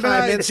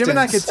real-time instance.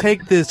 Gemini could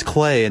take this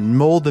clay and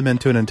mold them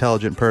into an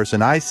intelligent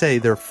person. I say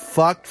they're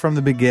fucked from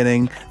the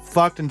beginning,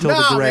 fucked until the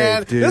No, grave,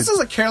 man. dude. This is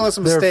a careless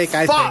mistake,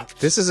 I think.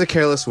 This is a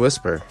careless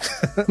whisper.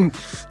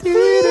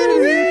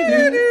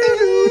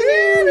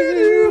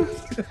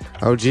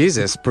 Oh,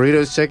 Jesus.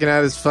 Burrito's checking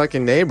out his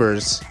fucking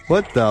neighbors.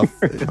 What the?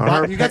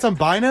 You got some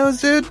binos,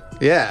 dude?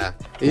 Yeah.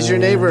 Is your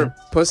neighbor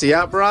pussy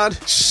out broad?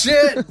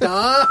 Shit,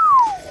 duh.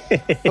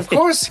 Of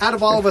course, out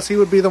of all of us, he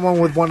would be the one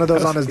with one of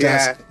those on his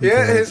Yeah. desk.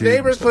 Yeah, his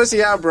neighbor's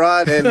Pussy Out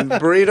Broad, and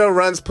Burrito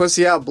runs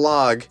Pussy Out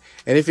Blog.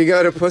 And if you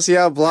go to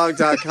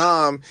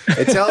pussyoutblog.com,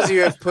 it tells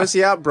you if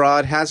Pussy Out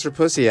Broad has her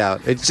pussy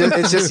out. It's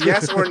just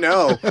yes or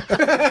no.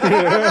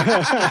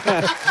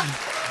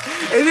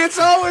 And it's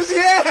always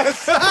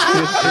yes.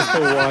 Just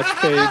the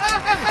watch page.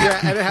 Yeah,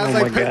 and it has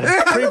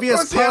like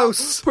previous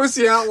posts.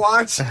 Pussy out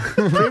watch.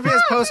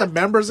 Previous posts, a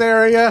members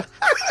area,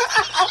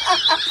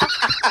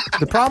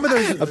 The problem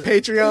with a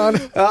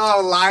Patreon.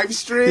 Oh, live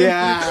stream.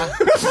 Yeah.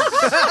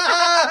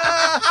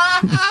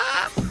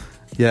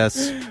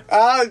 yes.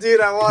 Oh, dude,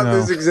 I want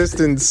this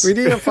existence. We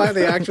need to find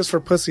the actress for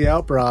Pussy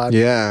Out Broad.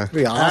 Yeah. That'd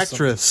be awesome.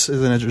 Actress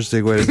is an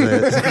interesting way to say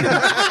it.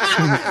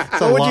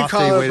 It's What would you lofty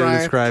call way it, to Brian?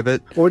 describe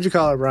it. What would you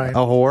call it, Brian? A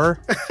whore?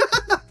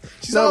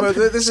 No, but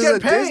this is a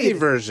getting paid. Disney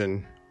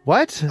version.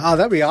 What? Oh,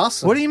 that'd be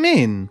awesome. What do you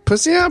mean?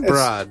 Pussy out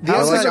broad. the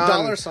outside of on,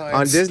 dollar signs.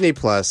 on Disney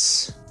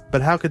Plus.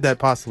 But how could that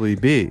possibly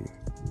be?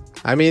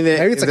 I mean,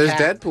 Maybe it's a there's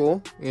cat.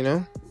 Deadpool, you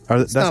know?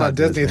 That's Not on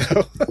Disney,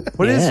 though.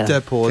 What is Yeah.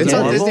 Deadpool? Is It's it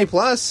on Marvel? Disney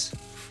Plus.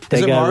 They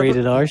Is it got Marvel?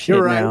 rated R shit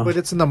You're right, now. but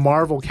it's in the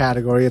Marvel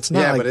category. It's not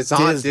Yeah, like but it's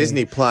on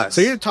Disney Plus.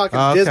 So you're talking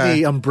Oh, okay.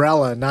 Disney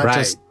umbrella, not Right.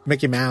 just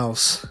Mickey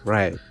Mouse.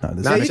 Right. No,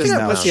 this Yeah, is you Mickey can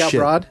have Mouse. Pussy Out Shit.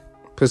 Broad.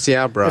 Pussy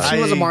out broad. If she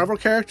was a I- Marvel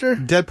character,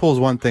 Deadpool's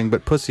one thing,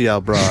 but Pussy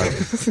Out Broad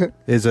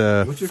is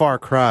a far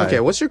cry. Okay,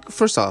 what's your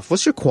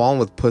qualm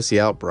with Pussy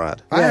out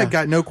broad? I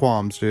got no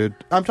qualms, dude.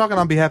 I'm talking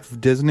on behalf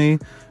of Disney,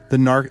 the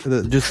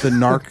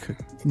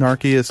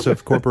narkiest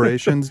of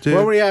corporations, dude.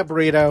 where were you at,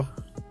 Burrito?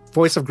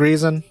 Voice of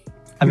Reason.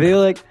 I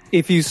feel like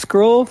if you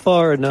scroll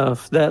far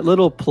enough, that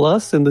little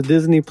plus in the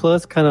Disney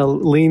Plus kind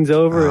of leans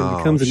over and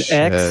becomes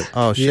an X,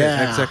 Oh shit!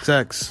 Yeah.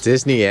 XXX.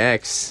 Disney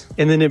X.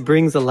 and then it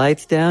brings the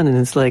lights down, and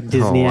it's like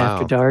Disney wow.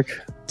 After Dark.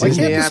 Why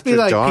Disney can't this After be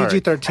like Dark. How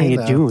PG-13? you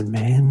though? doing,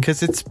 man?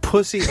 Because it's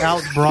Pussy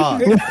Out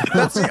Broad.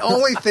 That's the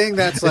only thing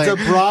that's like a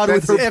broad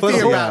with that's her iffy pussy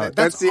about out. it.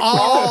 That's That's the-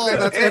 all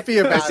that's iffy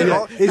about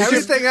it.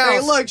 Everything else. Hey,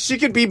 look, she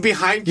could be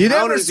behind you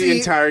never counters see the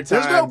entire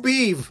time. There's no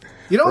beef.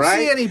 You don't right?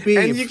 see any beef.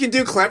 And you can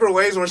do clever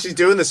ways where she's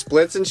doing the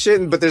splits and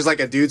shit, but there's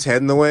like a dudede's head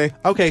in the way.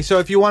 Okay, so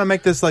if you want to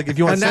make this like, if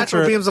you want to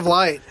Unnatural censor, beams of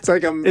light. It's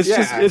like It's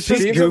just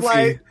beams of goofy.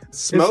 light,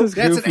 smoke. just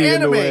That's an goofy in the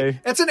anime. way.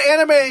 It's an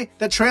anime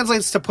that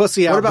translates to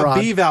Pussy Out what about Broad.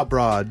 Beeve Out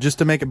Broad? Just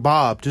to make it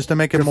Bob, just to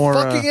make it more.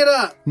 Fucking it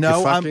up. No,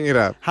 You're fucking it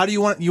up. How do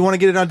you want to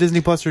get it on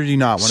Disney Plus, or do you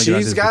not want to get it on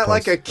She's Disney got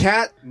Plus? like a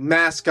cat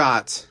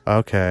mascot.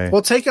 Okay.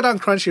 We'll take it on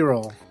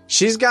Crunchyroll.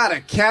 She's got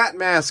a cat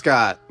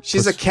mascot.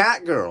 She's a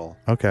cat girl.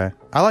 Okay.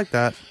 I like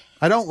that.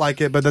 I don't like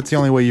it, but that's the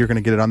only way you're going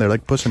to get it on there,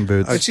 like Puss in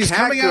Boots. But she's cat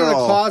coming out of the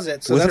girl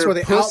closet, so with that's her where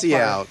the pussy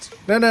out.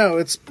 out. No,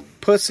 it's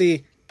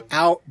Pussy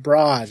Out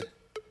Broad.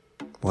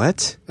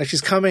 What? Like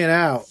she's coming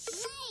out.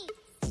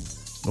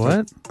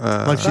 What?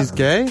 Like she's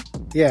gay?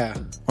 Yeah.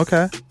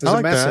 Okay. There's I like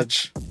a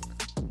message.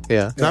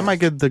 Yeah. that. I might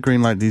get the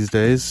green light these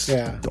days.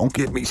 Yeah. Don't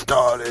get me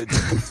started.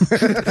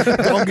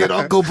 Don't get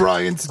Uncle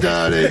Brian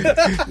started.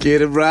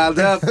 Get him riled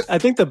up. I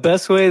think the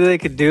best way they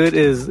could do it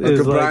is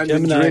Uncle like Brian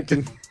been Gemini,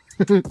 drinking.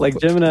 like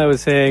Gemini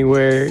was saying,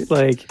 where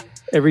like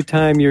every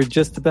time you're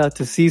just about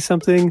to see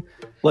something,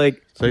 like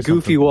Say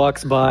Goofy something.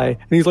 walks by and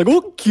he's like,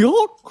 "Oh,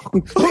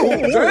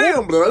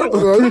 Damn, bro.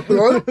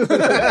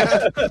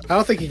 I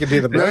don't think you can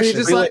do the No, he motion.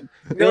 just He like,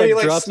 like- no, he he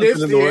like like drops sniffs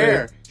something the in the way.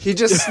 air. He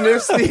just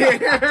sniffs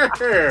the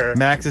air.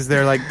 Max is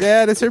there like,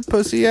 Dad, is her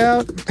pussy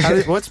out?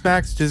 What's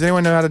Max? Does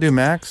anyone know how to do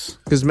Max?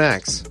 Who's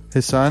Max?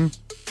 His son?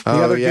 the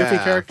other Goofy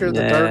character,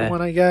 the Nah. third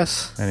one, I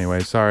guess.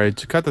 Anyway, sorry.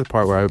 To cut the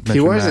part where I mentioned He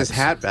wears Max. his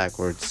hat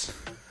backwards.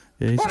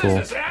 Yeah, he's cool.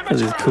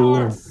 this is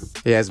cool."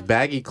 He has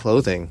baggy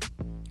clothing.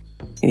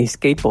 And he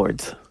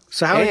skateboards.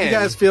 So how would you And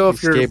guys feel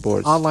if he your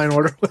skateboards. online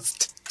order was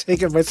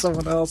taken by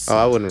someone else? Oh,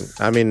 I wouldn't.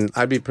 I mean,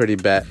 I'd be pretty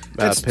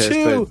That's pissed.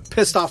 two But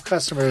pissed off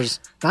customers,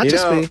 not you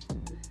just know, me.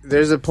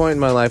 there's a point in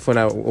my life when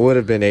I would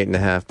have been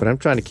 8.5, but I'm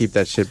trying to keep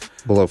that shit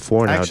below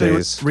 4 Actually,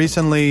 nowadays.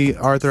 recently,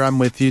 Arthur, I'm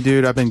with you,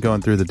 dude. I've been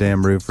going through the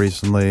damn roof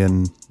recently,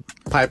 and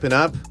Piping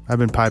up, I've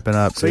been piping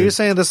up. So dude. you're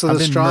saying this is I've the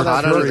been straw that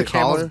hot broke under the the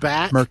camel's collar?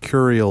 back?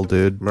 mercurial,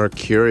 dude.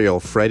 Mercurial,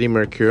 Freddie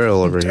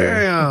Mercurial over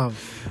here. Damn.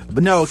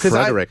 But no, because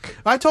Frederick.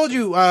 I told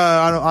you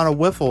on a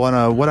whiffle on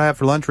a what I had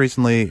for lunch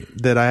recently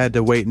that I had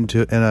to wait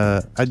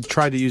I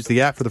tried to use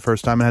the app for the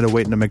first time and had to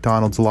wait in a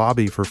McDonald's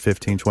lobby for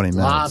 15, 20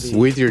 minutes. Lobby.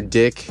 With your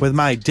dick. With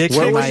my dick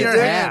Where in was my your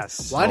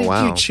ass. Why Oh, did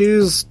wow. you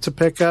choose to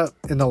pick up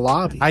in the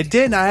lobby? I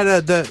didn't. I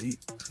had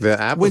The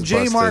app when was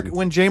J Mark busted.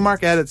 when J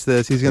Mark edits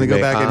this, he's gonna go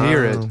They- back and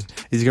hear oh. it.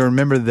 He's gonna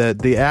remember that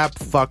the app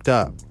fucked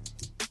up.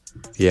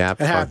 The app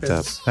It fucked up.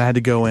 happens. I had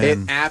to go in.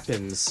 It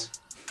happens.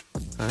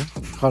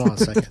 Hold on a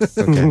second.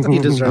 Okay.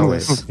 You deserve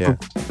this. Yeah.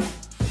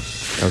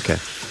 Okay.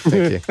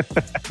 Thank you.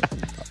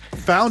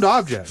 Found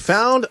object.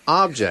 Found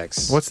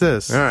objects. What's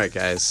this? All right,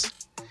 guys.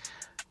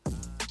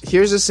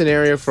 Here's a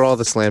scenario for all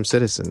the Slam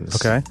citizens.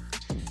 Okay.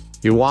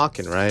 You're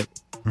walking, right?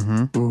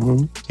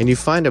 Mm-hmm. And you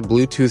find a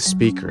Bluetooth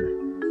speaker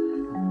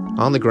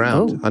on the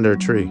ground under a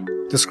tree.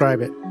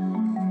 Describe it.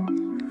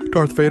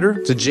 Darth Vader.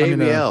 It's a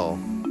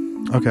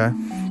JBL.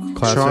 Okay.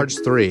 Classic. Charge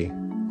 3.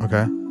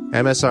 Okay.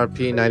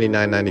 MSRP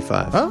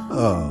 $99.95.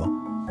 Oh.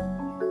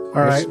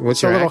 All right.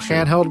 what's so your a little action?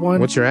 handheld one.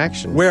 What's your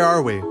action? Where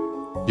are we?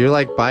 You're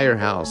like by your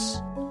house.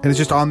 And it's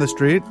just on the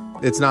street.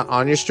 It's not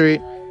on your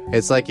street.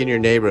 It's like in your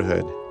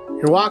neighborhood.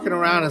 You're walking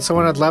around and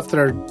someone had left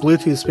their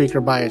Bluetooth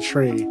speaker by a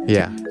tree.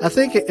 Yeah. I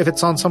think if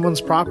it's on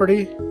someone's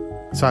property,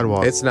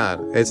 Sidewalk. It's not.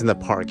 It's in the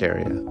park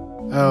area.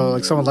 Oh,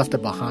 like someone left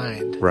it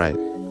behind. Right.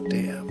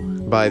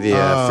 Damn. By the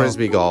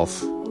Frisbee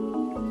golf.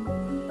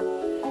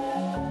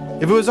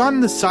 If it was on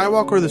the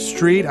sidewalk or the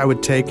street, I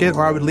would take it,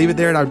 or I would leave it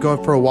there and I would go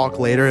for a walk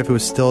later. If it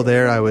was still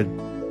there, I would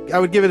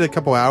give it a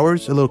couple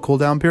hours, a little cool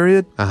down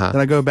period. Then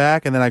I go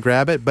back and then I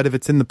grab it. But if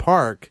it's in the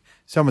park,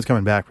 someone's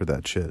coming back for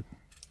that shit.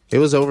 It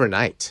was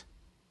overnight.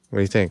 What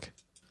do you think?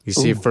 You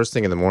see it first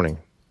thing in the morning.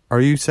 Are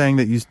you saying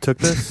that you took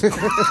this?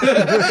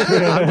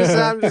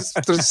 I'm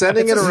just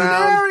sending it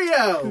around,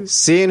 Scenario.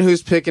 seeing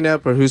who's picking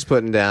up or who's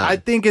putting down. I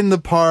think in the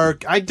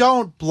park. I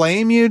don't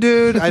blame you,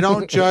 dude. I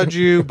don't judge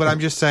you, but I'm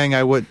just saying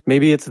I would.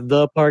 Maybe it's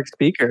the park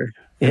speaker.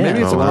 Yeah,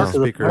 Maybe it's a park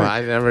wow. speaker. Well,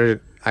 I never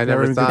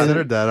Never thought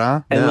considered that,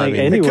 huh? And No, like I mean,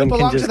 anyone it could can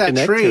belong just to that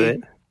connect tree. to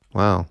it.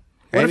 Wow.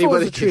 What if it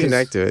was Anybody the can trees?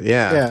 connect to it.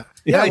 Yeah.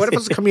 Yeah. What if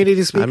it's a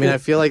community speaker? I mean, I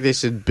feel like they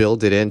should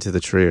build it into the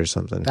tree or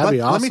something. That'd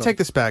be awesome. Let me take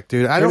this back,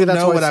 dude. I Maybe don't that's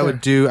know why what it's I there.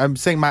 would do. I'm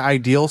saying my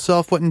ideal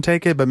self wouldn't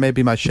take it, but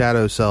maybe my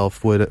shadow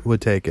self would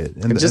take it.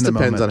 It just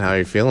depends on how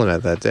you're feeling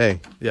at that day.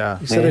 Yeah.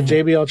 You said a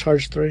JBL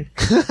Charge 3?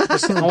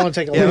 I want to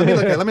take a Yeah,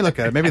 look. let me look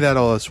at it. Maybe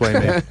that'll sway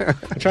me. I'm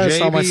trying to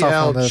sell myself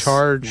on JBL this.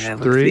 Charge Yeah,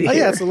 let's 3. see. Oh,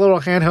 yeah, it's a little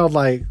handheld,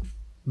 like,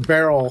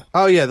 barrel.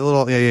 Oh yeah, the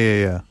little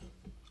yeah.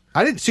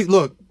 I didn't see.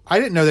 Look, I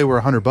didn't know they were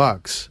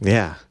 $100.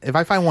 Yeah. If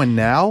I find one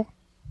now,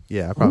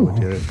 yeah, I probably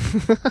would hit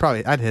it.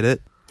 Probably, I'd hit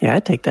it. Yeah,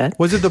 I'd take that.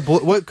 Was it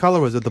what color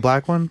was it? The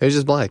black one? It was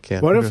just black, yeah.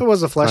 What if it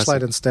was a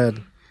flashlight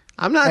instead?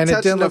 I'm not And it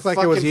touching didn't the look like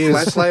it fucking was used.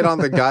 flashlight on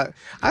the guy.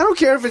 I don't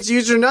care if it's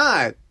used or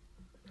not.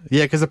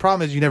 Yeah, because the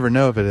problem is you never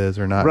know if it is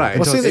or not. Right.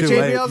 Well, until see, it's the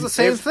too late. JBL's the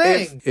same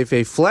thing. If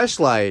a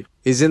flashlight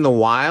is in the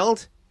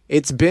wild,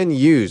 it's been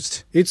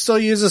used. You'd still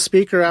use a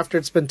speaker after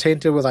it's been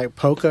tainted with, like,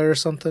 polka or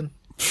something?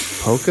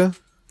 Polka?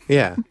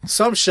 Yeah.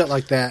 Some shit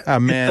like that. Oh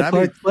man, The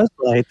park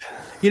flashlight.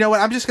 you know what?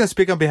 I'm just going to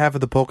speak on behalf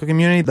of the polka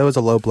community. That was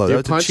a low blow.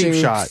 You're That was a cheap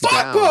punching shot.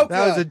 down.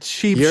 That was a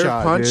cheap You're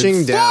shot. punching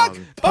dude.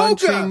 down.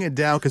 Punching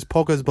down because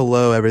polka's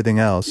below everything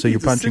else, so you're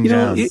punching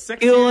down. You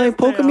don't like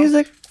polka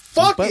music?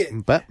 Fuck it!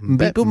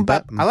 Beep, boom,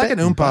 bop. I like an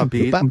oompa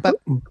beat.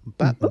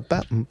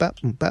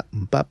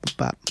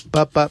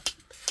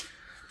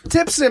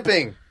 Tip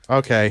sipping.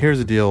 Okay, here's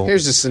the deal.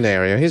 Here's a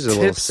scenario. Here's a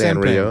little Tip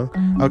Sanrio.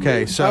 simping.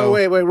 Okay, so Oh,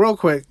 wait, real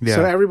quick. Yeah.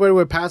 So everybody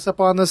would pass up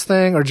on this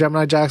thing, or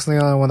Gemini Jackson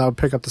the only one that would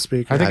pick up the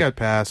speaker? I think I'd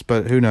pass,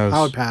 but who knows?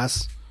 I would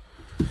pass.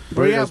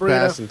 Burrito's Burrito.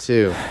 passing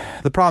too.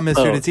 The problem is,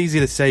 dude, Oh. it's easy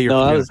to say you're.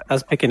 No, I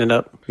was picking it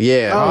up.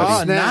 Yeah. Oh,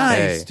 Oh, snap.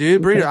 nice, Hey.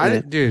 dude.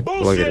 Burrito, dude.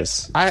 Look at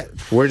us.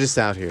 We're just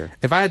out here.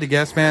 If I had to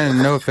guess, man,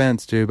 and no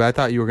offense, dude, but I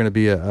thought you were going to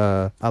be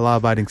a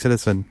law-abiding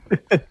citizen.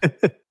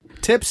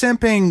 Tip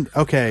simping.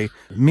 Okay,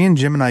 me and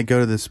Jim and I go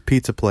to this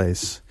pizza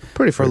place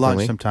Pretty for lunch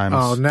frequently. sometimes.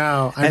 Oh,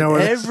 no. I And know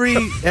where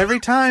every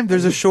time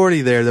there's a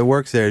shorty there that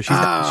works there. She's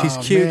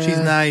cute. man. She's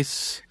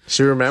nice.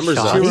 She remembers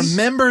She us,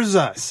 remembers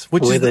us,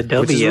 which With a is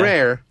W. which is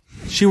rare.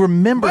 she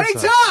remembers Buddy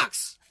us.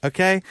 talks!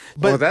 Okay,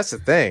 Well, but that's the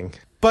thing.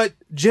 but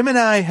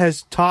Gemini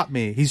has taught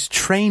me. He's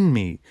trained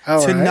me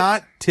All to right.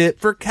 not tip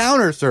for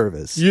counter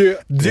service. Yeah.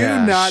 Do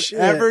Yeah. not Shit.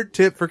 ever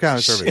tip for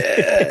counter service.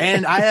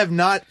 And I have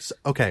not.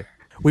 Okay,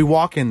 we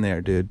walk in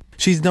there, dude.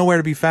 She's nowhere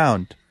to be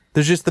found.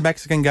 There's just the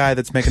Mexican guy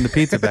that's making the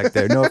pizza back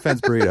there. No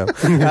offense, burrito.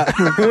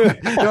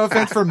 No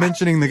offense for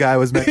mentioning the guy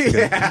was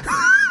Mexican.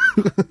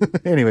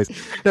 Anyways,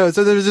 no.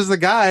 So there's just a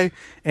guy,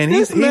 and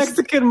he's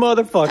Mexican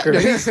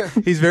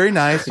motherfucker. he's very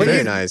nice.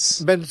 Very nice.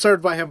 Been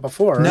served by him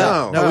before, right?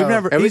 No, we've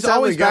never. Every He's time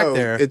always we go, back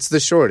there. it's the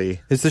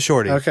shorty. It's the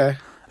shorty. Okay.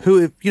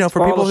 Who, you know,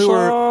 for people who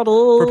are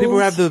For people who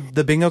have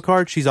the bingo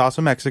card, she's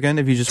also Mexican.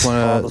 If you just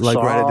want to like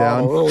write it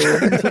down,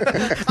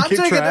 I'm Keep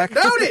taking track.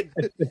 it.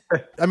 Noted!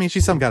 I mean,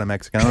 she's some kind of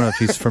Mexican. I don't know if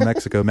she's from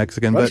Mexico, What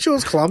if but she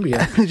was Colombian?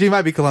 she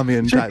might be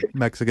Colombian type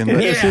Mexican.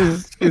 But,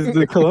 She's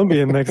the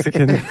Colombian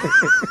Mexican.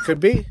 Could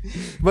be.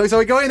 but so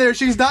we go in there,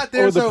 she's not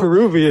there. Or the so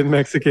Peruvian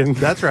Mexican.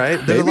 that's right.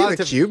 There's Maybe a lot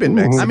the of Cuban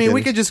Mexican. I mean,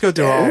 we could just go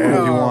through all of them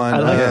if you want.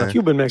 I like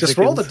Cuban Mexicans. Just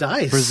roll the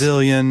dice.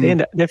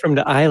 Brazilian, They're from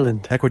the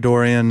island.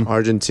 Ecuadorian.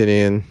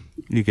 Argentinian,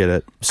 You get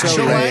it. So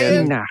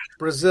Chilean, Nah.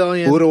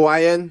 Brazilian,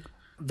 Uruguayan,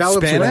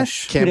 Venezuelan.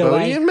 Spanish,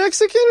 Cambodian,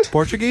 Mexican,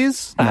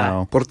 Portuguese.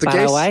 No. Portuguese.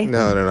 Paraguay?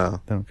 No.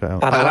 Don't go.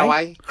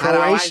 Paraguay?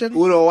 Croatian?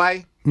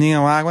 Uruguay.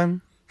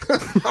 Nicaraguan.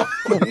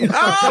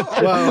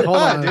 Well, hold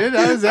on. Dude,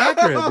 that was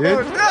accurate,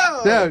 dude.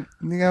 No,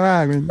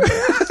 Nicaraguan.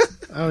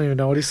 I don't even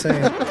know what he's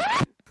saying.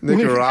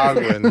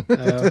 Nicaraguan.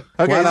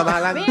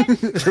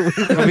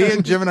 Okay. Me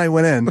and Jim and I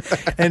went in,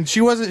 and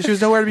she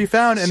was nowhere to be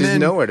found. And She's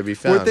then nowhere to be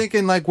found. We're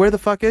thinking like, where the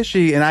fuck is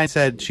she? And I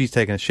said, she's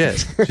taking a shit.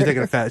 She's taking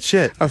a fat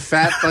shit A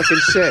fat fucking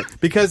shit.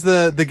 because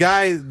the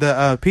guy,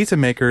 the pizza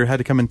maker, had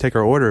to come and take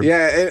our order.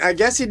 Yeah, and I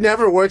guess he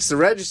never works the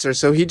register,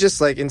 so he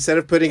just like instead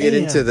of putting it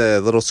into the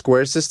little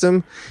square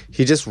system,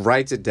 he just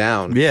writes it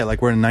down. Yeah,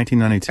 like we're in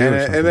 1992 or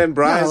something. And then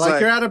Brian's No,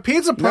 like you're at a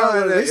pizza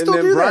parlor. They still and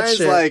then do that Brian's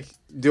shit. like,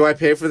 do I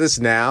pay for this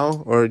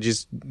now or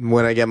just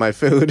when I get my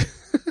food?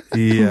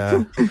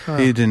 Yeah,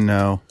 he didn't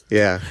know.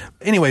 Yeah.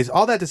 Anyways,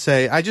 all that to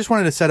say, I just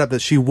wanted to set up that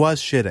she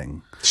was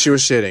shitting. She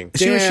was shitting.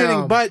 She was Damn.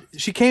 shitting, but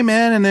she came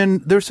in, and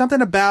then there was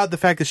something about the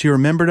fact that she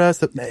remembered us.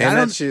 That, And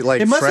that she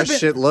like fresh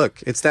shit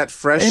look. It's that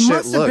fresh It shit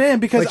must have look. been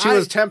because Like she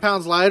was 10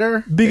 pounds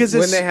lighter? because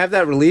when it's, they have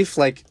that relief,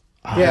 like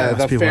Yeah,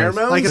 the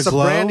pheromones. Like it's a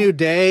brand new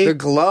day. The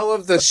glow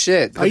of the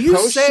shit. The Are you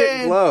post-shit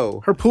saying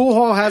glow. her pool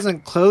hall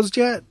hasn't closed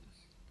yet?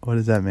 What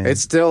does that mean?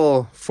 It's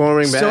still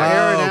forming Still back.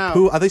 airing out.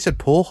 Pool, I think said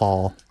pool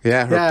hall.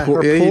 Yeah, her pool.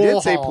 pool Yeah, he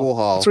did say hall. pool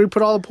hall. That's where you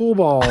put all the pool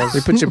balls.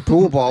 You put your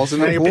pool balls in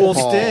the and your pool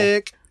pool hall.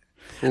 stick.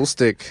 Pool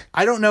stick.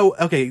 I don't know.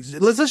 Okay,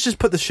 let's just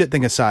put the shit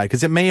thing aside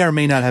because it may or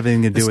may not have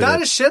anything to do It's with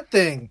not it. a shit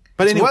thing.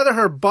 But It's anyway- whether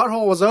her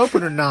butthole was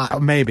open or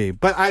not. Maybe,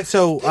 but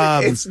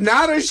It's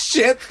not a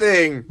shit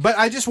thing. But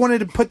I just wanted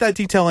to put that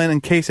detail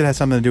in case it has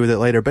something to do with it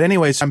later. But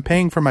anyways, I'm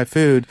paying for my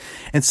food,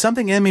 and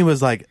something in me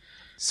was like,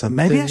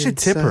 maybe I should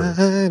tip her.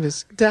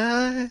 There's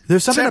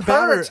something Tip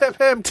about her. Tip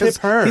him. 'cause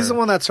Tip her. He's the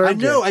one that served I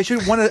know. you. I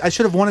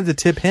should have wanted to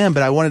tip him,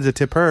 but I wanted to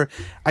tip her.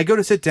 I go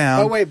to sit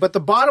down. Oh, wait. But the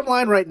bottom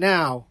line right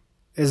now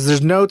is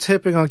there's no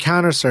tipping on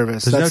counter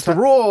service. There's That's no the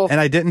rule. And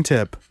I didn't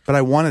tip, but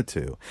I wanted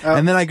to.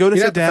 And then I go to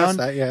you sit haven't down. confessed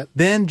that yet.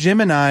 Then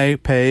Jim and I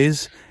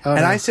pays, and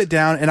no. I sit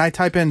down and I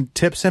type in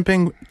tip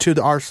simping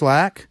to our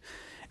Slack,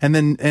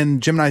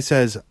 and Jim and I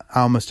says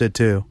I almost did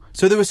too.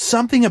 So there was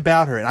something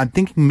about her, and I'm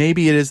thinking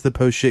maybe it is the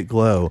post shit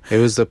glow. It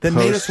was the that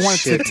made us want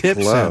to post-shit tip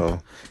glow.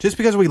 simp. Just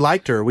because we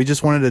liked her, we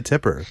just wanted to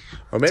tip her.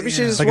 Or maybe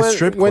she just Like a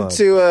strip went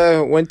to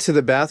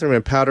the bathroom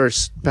and powdered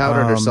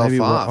herself maybe,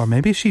 off. or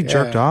maybe she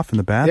jerked off in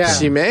the bathroom. Yeah.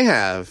 She may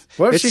have.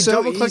 What if It's she so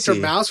double clicked her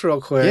easy. mouse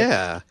real quick?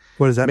 Yeah.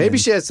 What does that mean? Maybe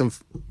she had some.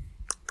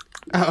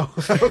 In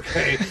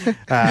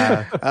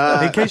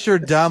case you're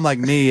dumb like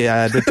me,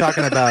 they're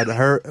talking about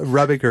her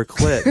rubbing her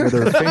clit with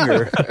her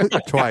finger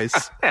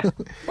twice.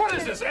 What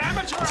is this,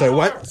 amateur? So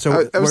what?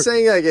 So I was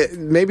saying like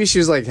maybe she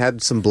was like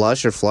had some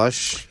blush or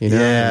flush, you know,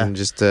 Yeah. and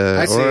just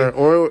I see.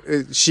 or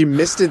she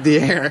misted the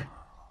air.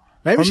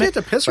 Maybe she had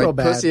to piss real Like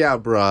bad. pussy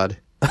out broad.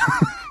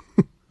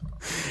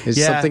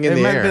 There's something in it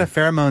the might have been air. a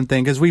pheromone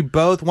thing because we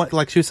both want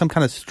like she was some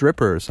kind of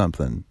stripper or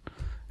something.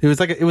 It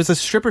was a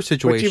stripper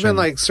situation. Which you've been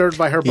like served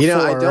by her before, You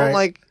know, I don't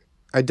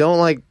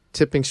right? like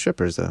tipping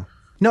strippers though.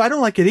 No, I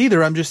don't like it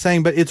either. I'm just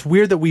saying, but it's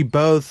weird that we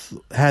both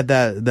had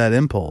that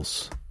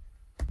impulse.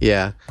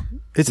 Yeah,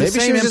 It's maybe the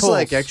same she was impulse. just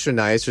like extra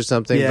nice or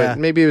something. Yeah. But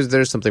maybe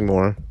there's something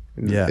more.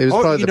 Yeah. it was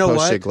Or, probably you the know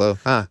post shit what?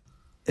 glow.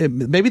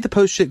 Maybe the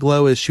post shit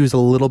glow is she was a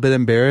little bit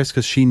embarrassed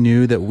because she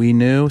knew that we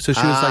knew, so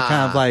she was like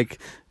kind of like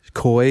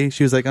coy.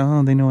 She was like,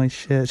 "Oh, they know I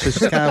shit." So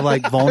she's kind of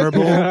like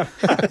vulnerable.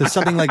 There's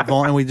something like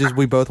vulnerable.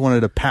 We both wanted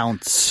to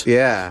pounce.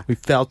 Yeah, We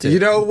felt it. You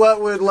know what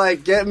would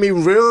like get me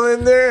real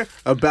in there?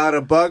 About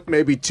 $1,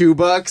 maybe $2.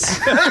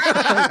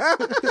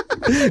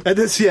 And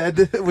this,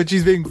 when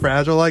she's being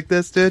fragile like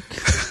this, dude.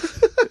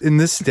 In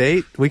this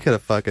state, we could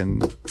have fucking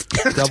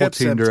double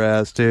teamed her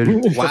ass,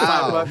 dude.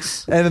 Wow.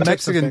 And the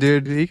Mexican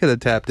dude, he could have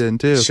tapped in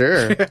too.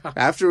 Sure.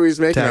 After we was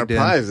making Tagged our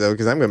in. pies, though,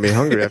 because I'm going to be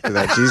hungry after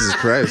that. Jesus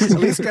Christ. At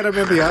least get them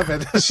in the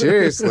oven.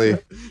 Seriously.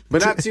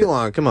 But not too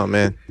long. Come on,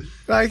 man.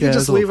 I can Yeah,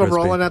 just it's a leave little them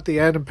crispy. rolling at the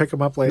end and pick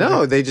them up later.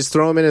 No, they just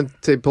throw them in and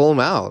they pull them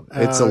out.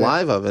 It's a yeah.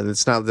 live oven.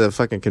 It's not the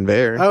fucking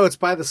conveyor. Oh, it's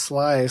by the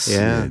slice.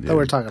 Yeah. Oh,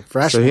 we're talking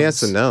fresh So he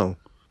ones. has to know.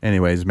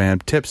 Anyways, man,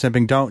 tip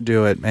simping, don't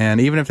do it, man.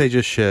 Even if they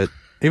just shit.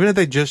 Even if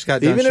they just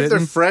got done Even if they're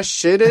shitting, fresh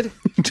shitted,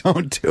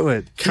 don't do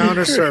it.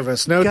 Counter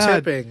service, no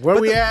God. tipping. Where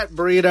we at,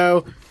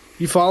 Burrito?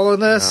 You following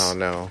this? oh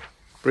no.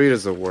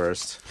 Burrito's the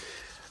worst.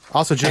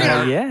 Also,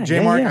 J-Mark, yeah,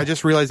 J-Mark, yeah. I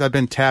just realized I've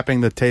been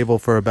tapping the table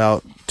for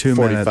about 2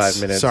 45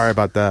 minutes. minutes. Sorry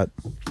about that.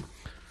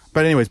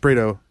 But anyways,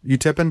 Burrito, you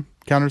tipping?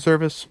 Counter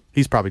service?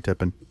 He's probably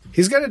tipping.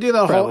 He's going to do the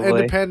whole Probably.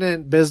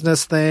 independent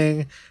business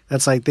thing.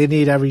 That's like they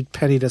need every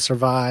penny to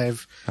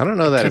survive. I don't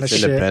know that Kinda it's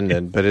shit.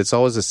 independent, but it's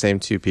always the same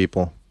two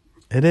people.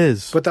 It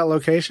is. But that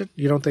location,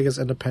 you don't think it's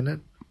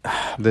independent?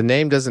 The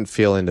name doesn't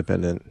feel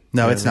independent.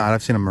 No, it's not.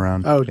 I've seen him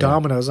around. Oh,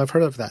 Domino's. I've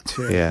heard of that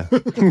too. Yeah.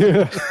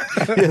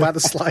 By the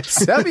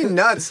slice. That'd be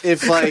nuts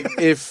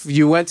if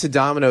you went to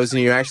Domino's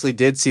and you actually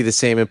did see the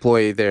same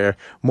employee there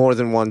more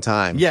than one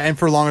time. Yeah, and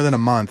for longer than a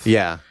month.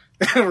 Yeah.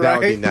 That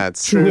would be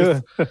nuts.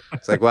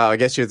 It's like, wow, I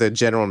guess you're the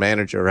general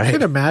manager, right? I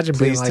can imagine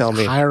Please being tell like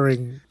me.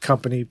 hiring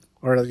company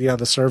or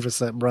the service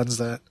that runs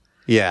that,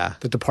 Yeah.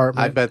 the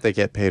department. I bet they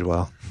get paid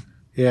well.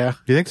 Yeah.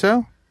 You think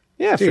so?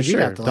 Yeah, Dude, for you sure.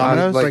 got the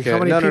Domino's? Like, how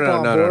many no, people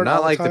on no, board all not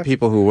the like the time?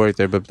 people who work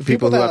there, but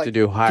people who that, have like, to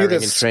do hiring the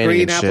and training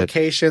screen and shit.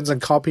 applications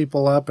and call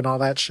people up and all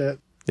that shit.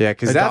 Yeah,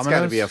 because At that's got to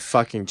Domino's? be a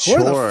fucking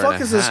chore. Where the fuck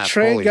and a is this half.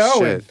 train Holy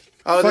going? shit.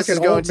 Oh, this is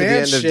Fucking going old to the man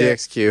end shit. of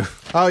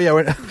DXQ. Oh,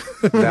 yeah.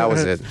 That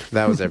was it.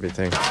 That was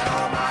everything.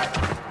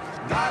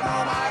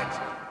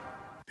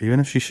 Even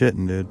if she's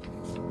shitting, dude.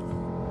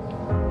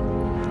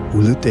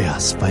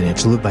 Uluteas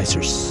Financial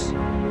Advisors.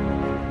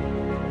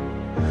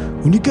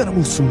 When you gotta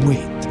lose some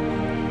weight,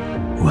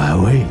 why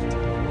wait?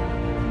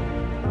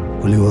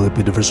 Julio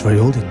LP Diversified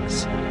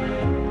Holdings.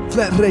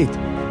 Flat rate,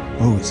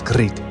 always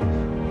great.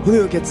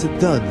 Julio gets it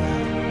done.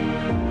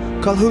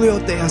 Call Julio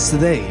Tejas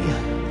today,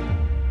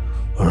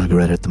 or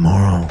regret it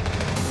tomorrow.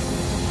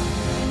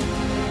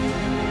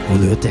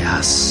 Julio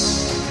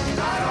Tejas.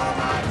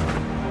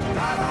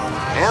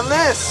 And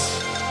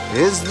this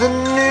is the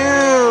news.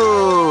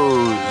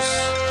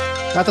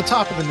 At the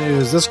top of the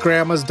news, this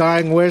grandma's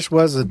dying wish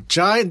was a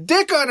giant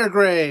dick on her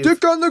grave.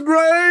 Dick on the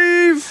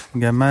grave.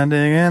 Got my dick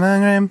in a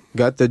grave.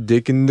 Got the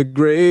dick in the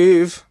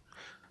grave.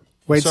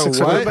 Wait, So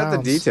 600 what? What about the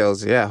pounds.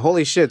 details? Yeah,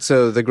 holy shit.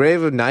 So the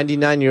grave of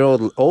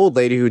 99-year-old old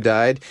lady who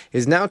died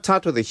is now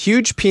topped with a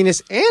huge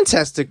penis and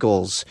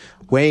testicles,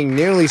 weighing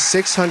nearly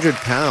 600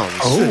 pounds.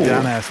 This is a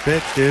down ass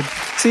bitch, dude.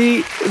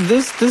 See,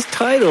 this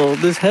title,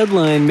 this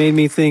headline made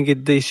me think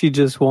she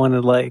just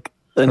wanted like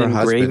an Her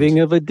engraving husband.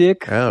 of a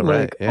dick Oh,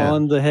 right, like yeah.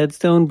 on the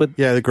headstone. But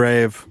Yeah, the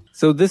grave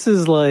so this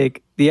is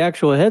like the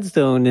actual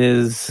headstone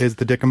is is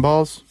the dick and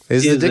balls.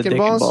 Is Is the the dick and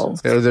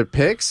balls? Are there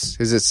pics?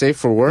 Is it safe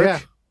for work? Yeah.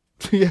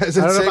 Yeah, is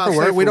I it don't know safe about for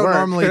work? safe We for don't work.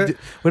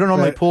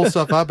 normally Right. pull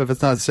stuff up if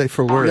it's not safe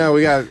for work. No,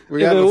 we got if a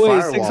it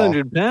weighs firewall.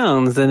 600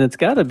 pounds, then it's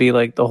got to be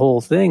like the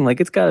whole thing. Like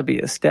it's got to be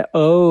a step.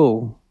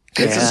 Oh,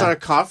 It's a yeah.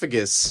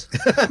 sarcophagus.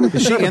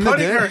 Is she in the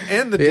Putting dick? her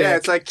in the dick. Yeah,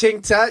 it's like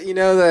King Tut. You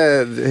know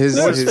his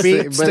His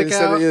feet but stick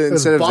out, his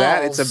instead of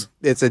that, balls.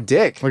 it's a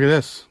dick. Look at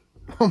this.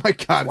 Oh my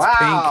god, it's pink.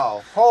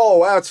 Wow! Oh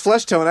wow! It's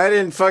flesh tone. I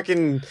didn't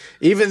fucking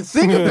even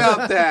think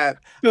about that.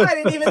 I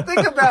didn't even think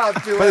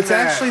about doing But it's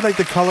that. actually like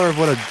the color of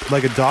what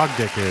a dog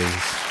dick is.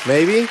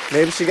 maybe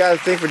she got a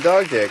thing for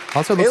dog dick.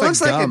 Also, it it looks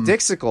looks like gum. a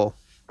dixicle.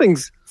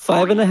 thing's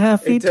 5.5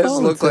 It feet does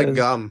tall. look it like says.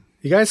 gum.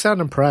 You guys sound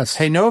impressed.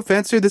 Hey, no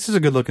offense, dude. This is a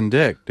good looking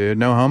dick, dude.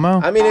 No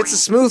homo. I mean, it's a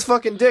smooth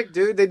fucking dick,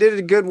 dude. They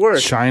did good work.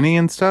 Shiny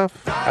and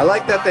stuff. I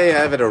like that they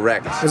have it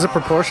erect. Is it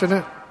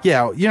proportionate?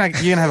 Yeah, you're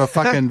gonna have a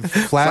fucking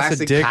flaccid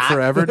Flaccid dick cock.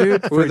 forever,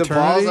 dude. For Where the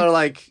eternity? balls are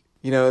like,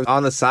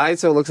 on the side,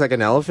 so it looks like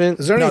an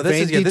elephant. Is there No, any this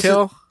vein is- yeah, this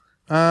detail?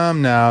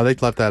 No, they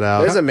left that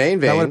out. There's a main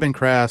That vein. would have been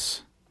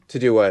crass To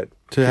do what?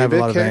 to have a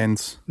Pubic lot of hair?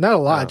 veins. Not a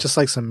lot, just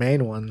like some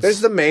main ones.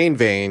 There's the main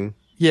vein.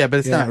 Yeah, but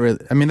it's not really.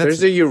 I mean, that's There's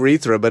the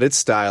urethra, but it's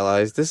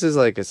stylized. This is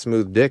like a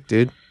smooth dick,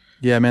 dude.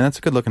 yeah, man. That's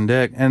a good looking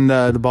dick, and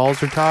the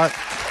balls are taut.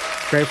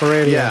 Great for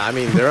radio. Yeah, I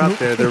mean, they're up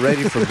there. They're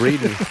ready for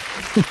breeding.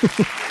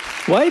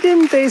 Why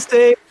didn't they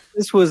say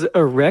this was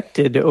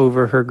erected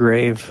over her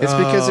grave? It's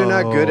because they're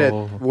not good at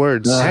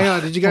words. Hang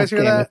on, did you guys hear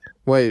damn that?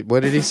 Wait,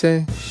 what did he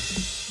say?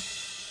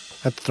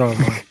 I have to throw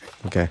him on.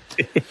 Okay.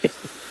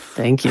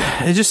 Thank you.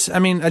 I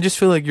just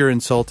feel like you're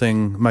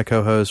insulting my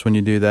co-host when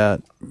you do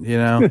that. You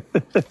know,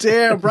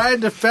 Damn, Brian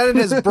defended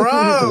his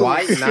bro.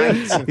 White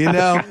knight. you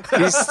know.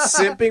 He's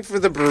simping for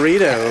the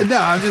burrito. No,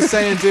 I'm just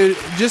saying, dude.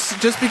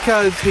 Just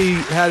because he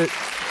had it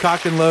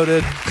cocked and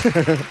loaded,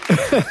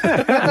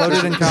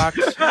 loaded and cocked.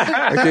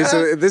 Okay,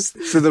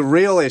 so the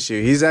real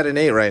issue, he's at an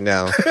 8 right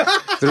now.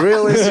 The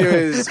real issue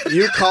is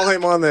you call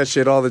him on that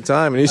shit all the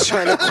time, and he's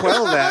trying to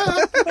quell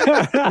that.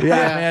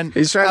 Yeah, man.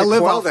 He's trying I to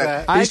live quell off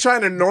that. that. He's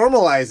trying to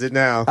normalize it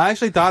now. I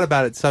actually thought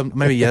about it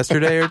maybe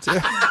yesterday or two,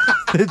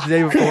 the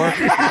day before.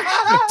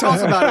 Tell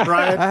us about it,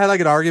 Brian. I had like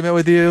an argument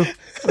with you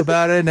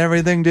about it and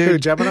everything, dude. Who,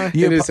 Gemini?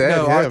 You, In his head,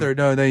 no, him. Arthur.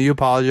 No, you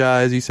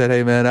apologized. You said,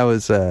 "Hey, man, I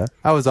was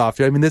off."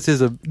 I mean,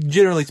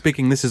 generally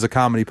speaking, this is a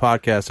comedy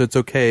podcast, so it's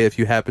okay if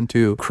you happen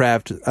to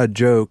craft a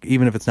joke,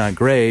 even if it's not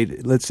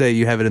great. Let's say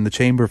you have it in the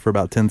chamber for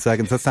about 10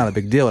 seconds. That's not a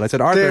big deal. And I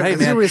said, Arthur, Damn, hey, is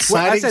man, he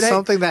reciting I said, hey,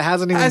 something that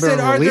hasn't even I said,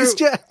 been released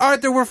yet?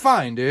 Arthur, we're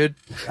fine, dude.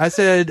 I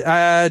said,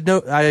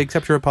 no, I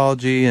accept your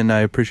apology and I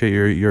appreciate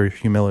your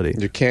humility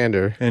Your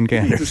candor. and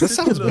candor. This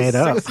sounds made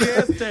up.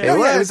 It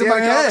was in in my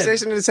my head.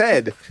 conversation in his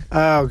head.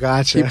 Oh,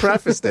 gotcha. He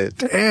prefaced it.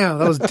 Damn,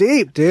 that was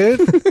deep, dude.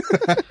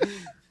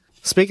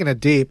 Speaking of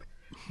deep,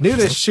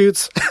 nudist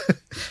shoots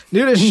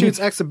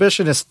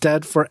exhibitionist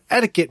dead for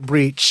etiquette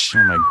breach.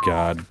 Oh my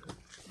god.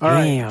 All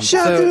right.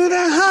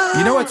 Damn.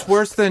 You know what's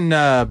worse than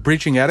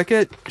breaching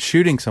etiquette?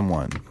 Shooting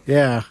someone.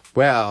 Yeah.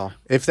 Well,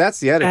 if that's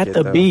the etiquette, At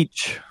the though.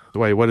 beach.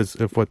 Wait,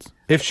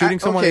 if shooting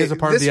someone Okay, is a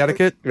part of this- the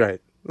etiquette?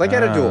 Right. Like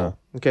at a duel.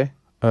 Okay.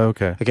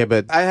 Okay. Okay,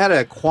 but I had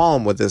a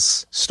qualm with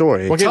this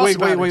story. Okay, Tell us wait.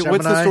 about it, What's the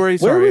Gemini. story?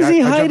 Where Sorry, was he I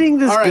jumped- hiding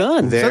this All right.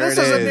 gun? There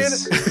So this it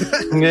is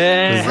is.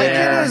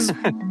 Yeah. His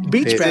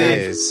beach It bag.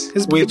 is.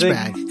 His We beach think-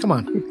 bag. Come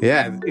on.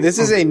 Yeah, this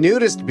is a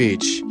nudist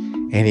beach,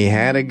 and he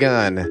had a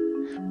gun.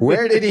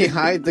 Where did he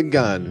hide the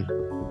gun?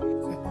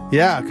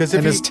 Yeah, because In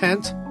if his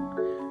tent?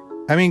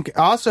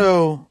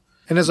 also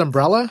In his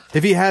umbrella?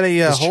 if he had a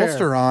His chair.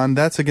 holster on,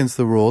 that's against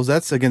the rules.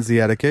 That's against the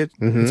etiquette.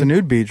 It's a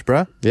nude beach,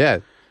 bruh. Yeah,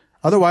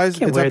 Otherwise,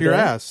 Can't it's up wear your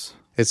that. ass.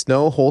 it's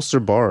no holster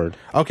barred.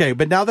 Okay,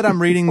 but now that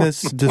I'm reading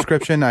this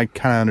description, I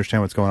kind of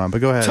understand what's going on. But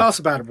go ahead. Tell us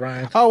about it,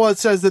 Brian. Oh, well, it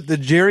says that the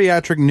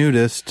geriatric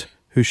nudist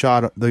who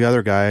shot the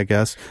other guy, I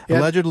guess,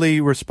 allegedly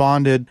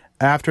responded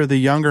after the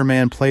younger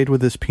man played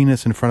with his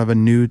penis in front of a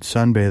nude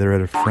sunbather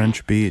at a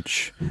French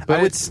beach.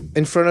 But it's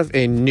in front of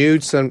a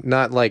nude,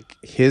 not like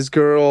his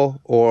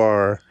girl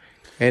or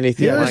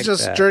anything He was like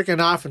just that. jerking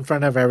off in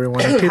front of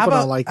everyone. And people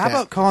don't like How that.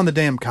 about calling the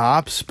damn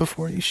cops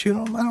before you shoot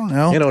them? I don't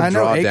know. You don't I know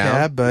draw ACAB,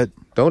 down. but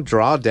Don't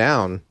draw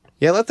down.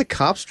 Yeah, let the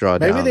cops draw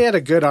down. Maybe they had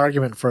a good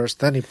argument first,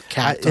 then he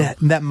capped them.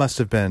 that must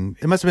have been.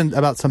 It must have been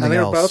about something And they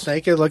were else. both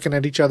naked looking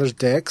at each other's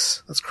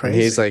dicks. That's And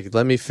crazy. he's like,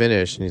 "Let me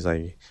finish," and he's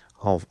like,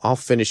 "I'll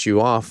finish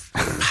you off."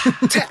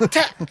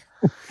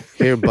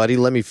 Here, buddy,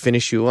 let me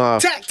finish you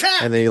off. Tack,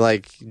 tack. And then he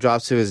like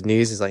drops to his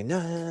knees. He's like,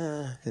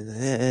 "No."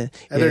 and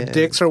their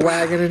dicks are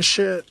wagging and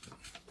shit.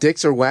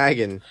 Dicks are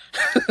wagging.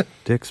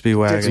 Dicks be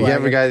wagging.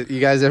 You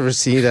guys ever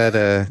see that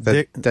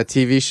that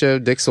TV show,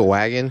 Dicks a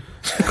Waggin'?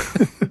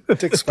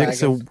 Dicks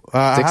Dicks wagging.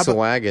 how Dicks a about-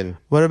 Waggin'.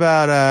 What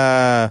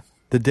about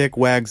The dick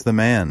wags the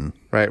man.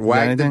 Right,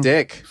 wag the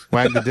dick.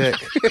 Wag the dick.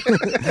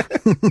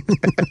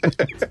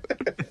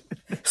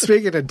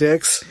 Speaking of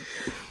dicks,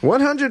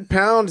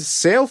 100-pound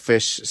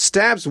sailfish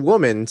stabs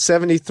woman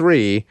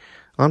 73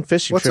 on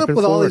fishing what's trip up in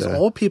with Florida. all these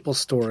old people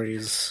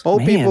stories?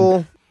 Old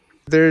people,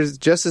 there's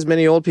just as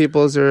many old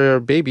people as there are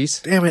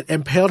babies. Damn it,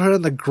 impaled her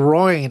in the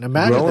groin.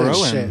 Imagine that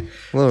shit.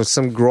 Well,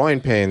 some groin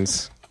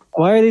pains.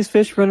 Why are these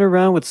fish running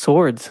around with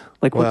swords?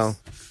 Like, Well,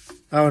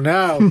 Oh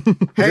no.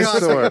 Hang on.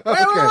 sword. Wait.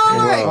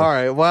 All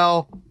right,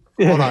 well,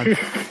 hold on.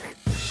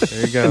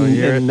 There you go.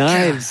 You're and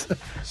knives.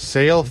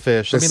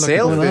 sailfish. The Let me look at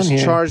going on sailfish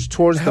here. charged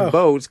towards the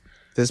boat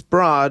this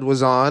broad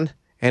was on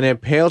and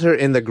impaled her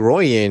in the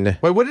groin.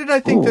 Wait, what did I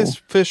think this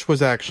fish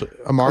was actually?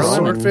 A marlin?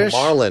 Swordfish?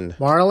 Marlin.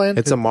 Marlin?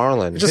 It's a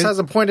marlin. It just has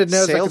a pointed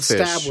nose I can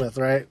Sailfish. stab with,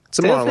 right? It's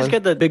a Sailfish marlin.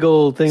 got that big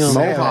old thing on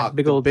there. Mohawk.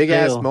 Big old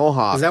Big-ass tail.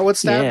 mohawk. Is that what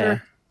stabbed Yeah.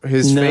 her?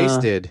 His Nah. face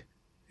did.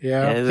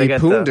 Yeah. Yeah, they He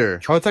got pooned the-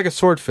 her. Oh, it's like a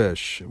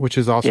swordfish, which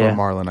is also Yeah. a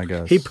marlin, I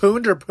guess. He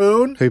pooned her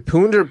poon? He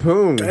pooned her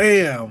poon.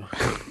 Damn.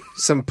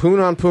 Some poon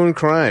on poon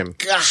crime.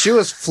 She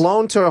was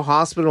flown to a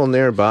hospital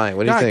nearby.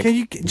 What do you God, think?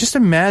 can you just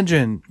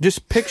imagine?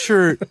 Just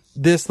picture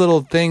this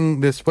little thing.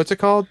 This what's it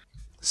called?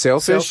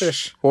 Sailfish?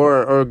 Sailfish.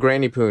 Or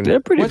granny poon?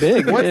 They're pretty What's-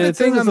 big. what's the It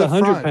thing says on the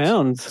 100 front?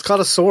 pounds. It's called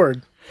a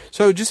sword.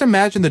 So just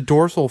imagine the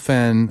dorsal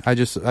fin. I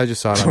just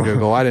saw it on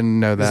Google. I didn't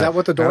know that. Is that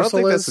what the I don't dorsal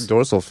think is? that's the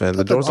dorsal fin.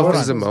 The dorsal fin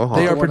is a mohawk.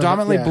 They are The one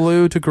predominantly yeah.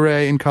 blue to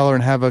gray in color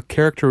and have a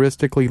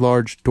characteristically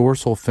large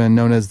dorsal fin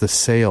known as the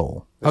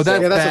sail. Oh,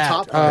 that's Yeah, that's the that.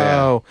 top part.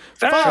 Oh,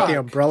 Got fuck. the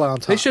umbrella on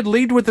top. They should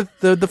lead with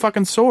the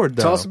fucking sword,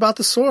 though. Tell us about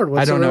the sword.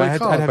 What's I don't it know. really I'd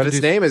called? have But to its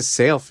do- name is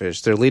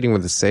sailfish. They're leading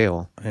with the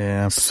sail.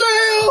 Yeah.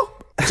 Sail!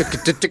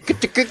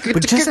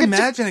 But just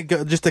imagine it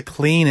just a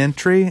clean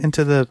entry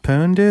into the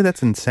poon, dude.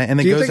 That's insane. And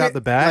it Do you goes think out it-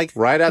 the back. like,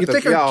 Right out You the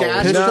think her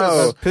gash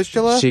no.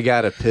 Fistula? She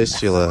got a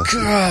fistula.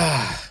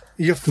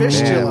 Your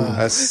fistula.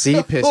 A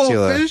sea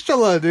fistula.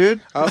 fistula,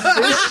 dude. A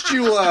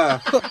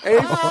fistula.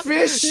 A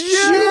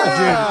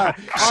fistula.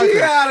 She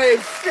got a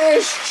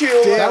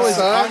fistula. That was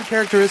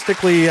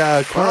uncharacteristically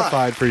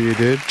quantified for you,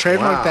 dude.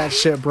 Trademark Wow. that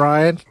shit,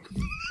 Brian.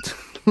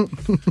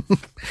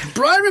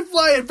 Brian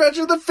McFly,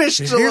 Adventure of the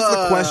Fistula. Here's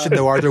the question,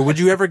 though, Arthur. Would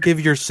you ever give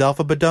yourself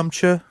a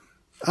badumcha?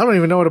 I don't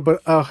even know what a...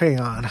 Oh, hang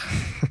on.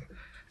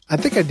 I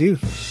think I do.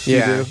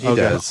 Yeah, he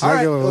does. All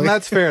right, well, Regularly.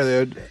 that's fair,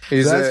 dude.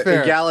 He's That's a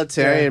fair.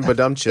 egalitarian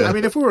badumcha. I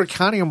mean, if we were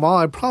counting them all,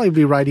 I'd probably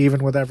be right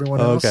even with everyone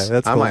else. Okay,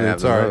 that's I cool, might dude.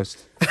 have the Sorry.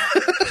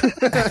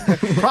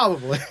 most.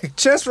 Probably.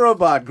 Chess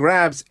robot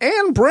grabs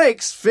and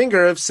breaks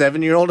finger of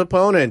 7-year-old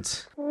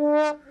opponent.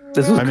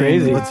 This was I mean,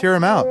 crazy. let's hear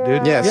him out,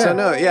 dude. Yeah, so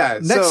no, yeah.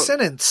 Next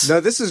sentence. No,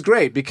 this is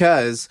great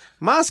because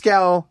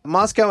Moscow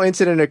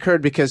incident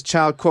occurred because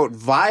child, quote,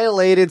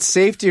 violated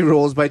safety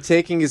rules by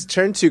taking his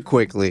turn too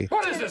quickly.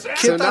 What is this?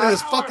 Kid thought he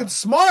was fucking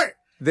smart.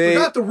 They-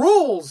 Forgot the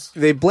rules.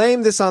 They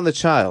blame this on the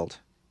child.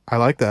 I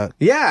like that.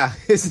 Yeah,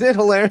 isn't it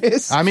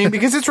hilarious? I mean,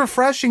 because it's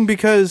refreshing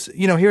because,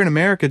 here in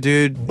America,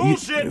 dude, we're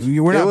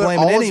it not would blaming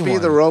always anyone. be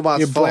the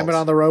robot's You fault. blame it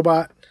on the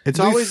robot. It's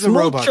always the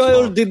Small robot's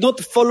child fault. did not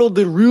follow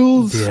the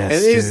rules. Yes, and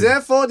is dude.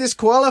 therefore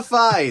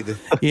disqualified.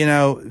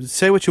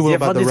 Say what you will Yeah,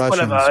 about the but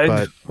Russians, disqualified.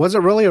 but Was it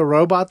really a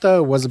robot, though?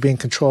 Or was it being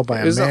controlled by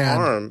It a was an man?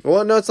 arm.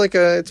 Well, no,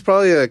 it's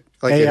probably it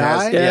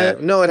AI? has, Yeah.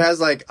 No, it has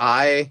like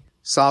eye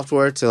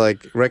software to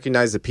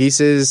recognize the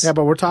pieces. Yeah,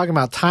 but we're talking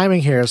about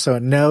timing here, so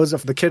it knows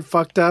if the kid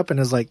fucked up and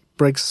is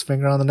breaks his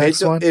finger on the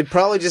next one. It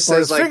probably just Or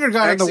says his finger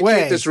got in the execute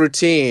way. this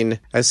routine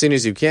as soon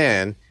as you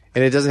can,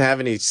 and it doesn't have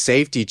any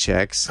safety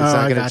checks. It's not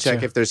I going to gotcha.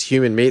 check if there's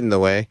human meat in the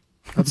way.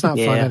 That's not fun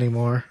Yeah.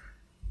 anymore.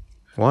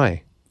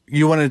 Why?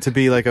 you wanted it to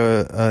be like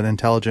an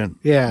intelligent.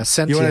 Yeah,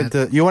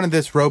 sentient. You wanted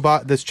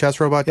this chess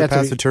robot to Yeah, to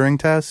pass be- the Turing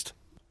test.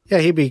 Yeah,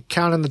 he'd be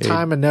counting the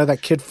time and know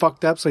that kid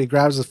fucked up, so he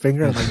grabs his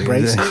finger and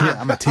breaks it. Yeah,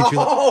 I'm gonna teach you.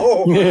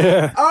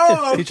 Oh,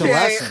 oh, Teach a okay.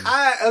 lesson.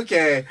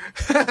 Okay.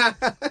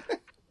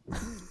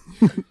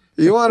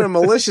 You want a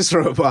malicious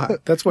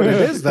robot? That's what it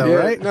is, though, Yeah,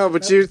 right? No,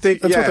 but you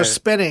think That's yeah. what they're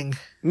spinning,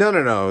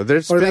 No. They're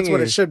or spinning. that's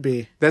what it should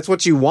be. That's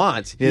what you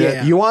want.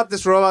 Yeah. You want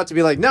this robot to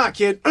be like, nah,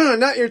 kid,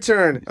 not your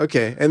turn.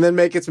 Okay. And then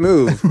make its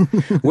move.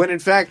 When in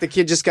fact, the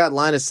kid just got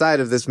line of sight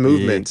of this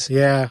movement.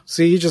 Yeah.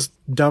 See, you just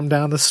dumbed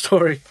down the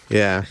story.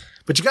 Yeah.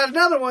 But you got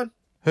another one.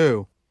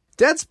 Who?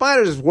 Dead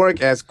spiders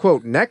work as,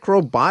 quote,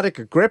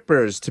 necrobotic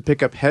grippers to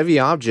pick up heavy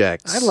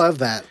objects. I love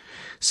that.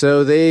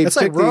 So they It's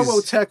like took these-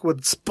 Robotech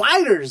with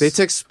spiders. They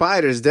took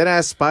spiders,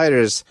 dead-ass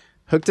spiders,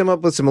 hooked them up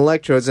with some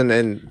electrodes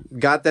and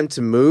got them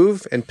to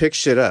move and pick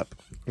shit up.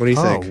 What do you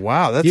Oh think?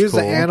 wow, that's Use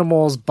cool. the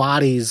animals'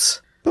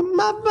 bodies. But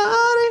my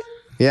body.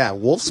 Yeah,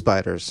 wolf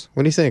spiders.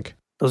 What do you think?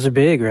 Those are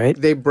big, right?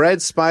 They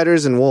bred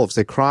spiders and wolves.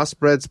 They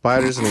crossbred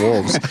spiders and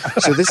wolves.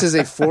 So this is a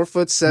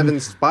 4'7"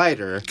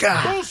 spider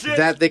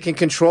that they can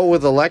control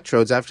with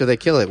electrodes after they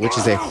kill it, which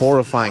is a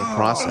horrifying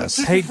process.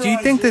 Hey, do you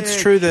think that's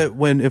true that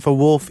if a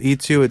wolf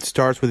eats you, it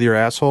starts with your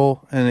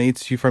asshole and it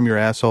eats you from your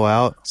asshole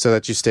out? So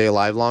that you stay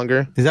alive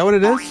longer? Is that what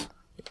it is?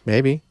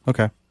 Maybe.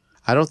 Okay.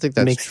 I don't think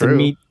that's Makes true. the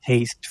meat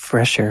taste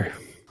fresher.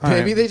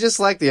 Maybe they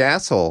just like the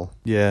asshole.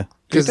 Yeah.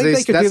 Do you Because think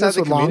they could do that's how this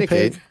they with Long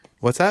communicate. Pig?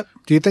 What's that?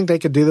 Do you think they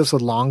could do this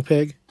with Long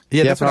Pig?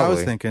 Yeah, that's probably. what I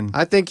was thinking.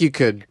 I think you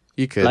could.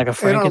 Like a In our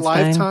Frankenstein?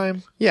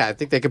 lifetime. Yeah, I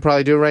think they could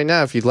probably do it right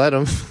now if you'd let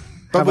them.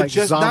 But Have, with like,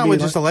 just not zombie with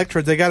just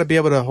electrodes, they got to be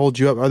able to hold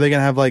you up. Are they going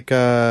to have like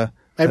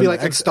Maybe an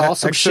like install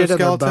some shit in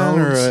their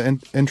exoskeleton or bones.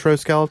 an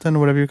introskeleton,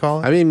 whatever you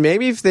call it? I mean,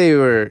 maybe if they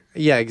were,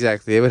 yeah,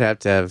 exactly. They would have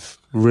to have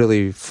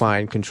really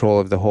fine control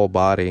of the whole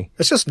body.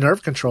 It's just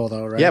nerve control,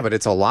 though, right? Yeah, but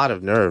it's a lot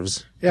of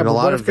nerves. yeah, and but a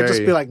lot what of if it could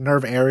just be like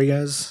nerve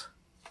areas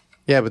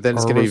Yeah, but then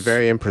it's going to be Nervous.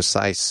 very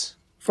imprecise.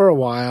 for a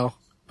while?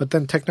 But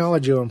then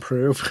technology will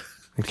improve.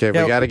 Okay,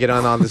 Yeah. we got to get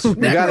on this. We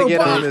got to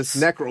get on this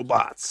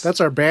Necrobots. That's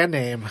our band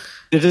name.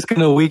 They're just going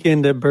to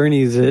weekend at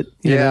Bernie's it.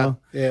 You Yeah. know?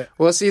 Yeah.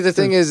 Well, see, the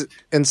thing is,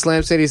 in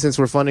Slam City, since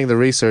we're funding the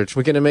research,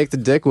 we're going to make the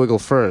dick wiggle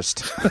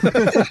first.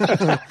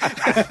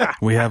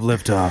 We have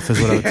liftoff, is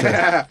what I would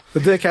say. The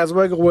dick has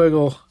wiggle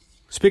wiggle.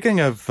 Speaking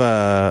of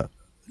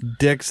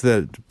dicks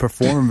that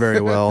perform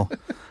very well,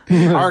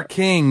 our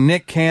king,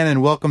 Nick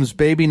Cannon, welcomes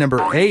baby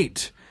number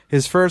 8.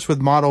 His first with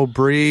model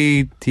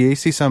Bree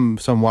TAC, some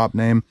WAP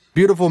name.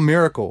 Beautiful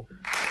Miracle.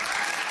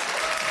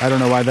 I don't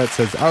know why that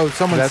says. Oh,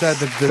 someone said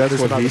that that's this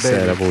what about he the baby.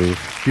 said, I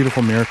believe.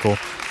 Beautiful Miracle.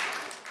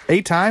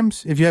 8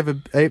 times? If you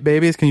have 8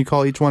 babies, can you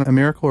call each one a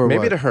miracle or Maybe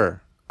what? to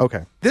her.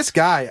 Okay. This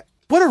guy,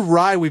 what a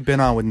ride we've been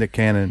on with Nick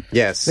Cannon.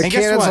 Yes. And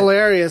guess Cannon's what?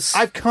 hilarious.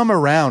 I've come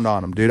around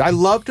on him, dude. I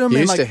loved him. You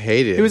and used to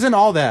hate it. He was in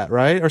All That,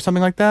 right? Or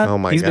something like that? Oh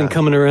my He's god. been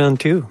coming around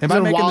too. Am He's I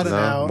in making Wild this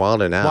and No, Out.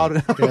 Wild and Out.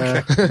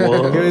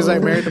 Yeah. He was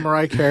like married to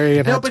Mariah Carey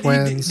and No, had but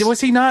twins.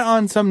 was he not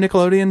on some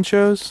Nickelodeon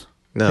shows?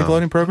 No. Nickelodeon I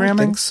don't programming?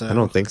 think so. I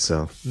don't think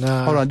so.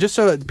 No. Hold on, just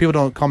so that people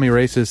don't call me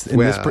racist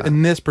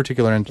in this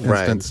particular instance.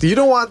 Right. You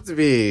don't want to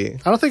be I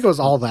don't think it was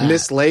all that.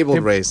 mislabeled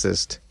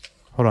racist.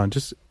 Hold on,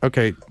 just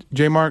okay.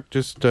 J Mark,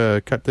 just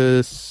cut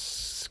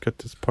this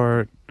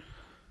part.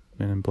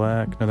 Men in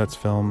Black. No, that's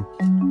film.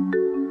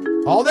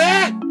 All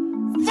that.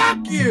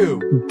 Fuck you.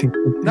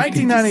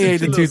 1998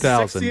 to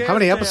 2000. How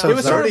many episodes? It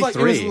was sort of like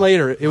it was 33.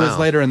 later. It was Wow.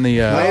 later in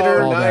the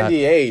Later, All That.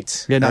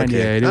 98. Yeah,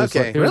 98. It was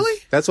Okay. like- it was- Really?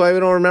 That's why we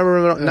don't remember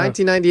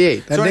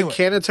 1998. And So Nick anyway-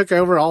 Cannon took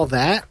over all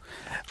that?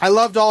 I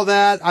loved All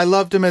That. I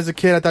loved him as a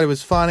kid. I thought he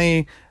was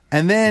funny.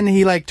 And then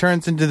he like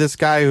turns into this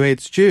guy who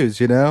hates Jews,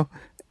 you know?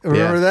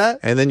 Remember Yeah. that?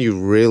 And then you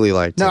really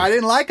liked No, him. I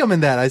didn't like him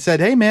in that. I said,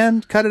 "Hey,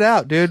 man, cut it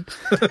out, dude."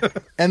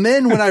 And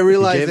then when I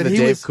realized gave that the he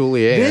Dave was,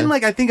 Coulier. then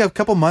like I think a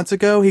couple months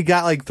ago, he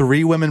got like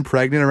 3 women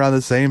pregnant around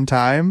the same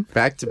time.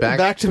 Back to back.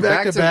 Back to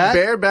back to back.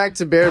 Bareback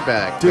to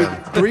bareback. Dude,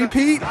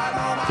 3-peat?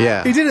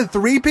 Yeah. He did a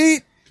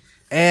 3-peat,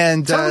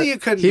 and Tell me you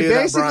couldn't He do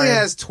that, basically Brian.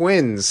 has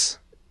twins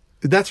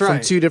that's from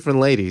right, 2 different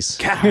ladies.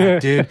 God,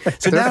 dude.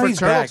 So They're now he's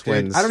fraternal back, dude.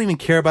 twins. I don't even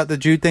care about the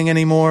Jew thing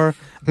anymore.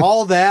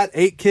 All that,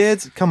 8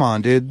 kids. Come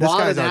on, dude. This Wildin'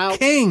 guy's our out.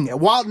 king.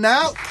 Wildin'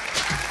 out.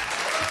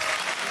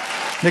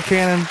 Nick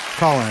Cannon,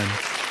 call in.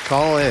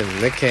 Call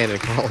in. Nick Cannon,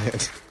 call in.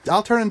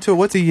 I'll turn into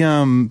what's he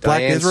black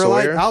Diane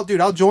Israelite? Sawyer?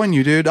 I'll join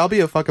you, dude. I'll be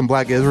a fucking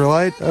black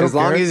Israelite. I don't As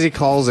long care. as he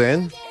calls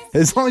in.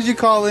 As long as you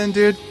call in,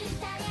 dude.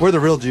 We're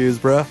the real Jews,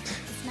 bro.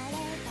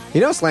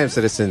 You know, Slam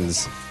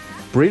Citizens,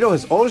 Burrito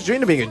has always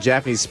dreamed of being a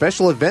Japanese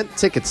special event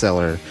ticket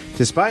seller.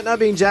 Despite not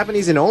being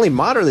Japanese and only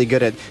moderately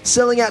good at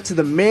selling out to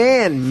the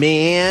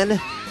man.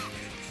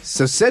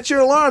 So set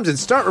your alarms and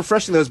start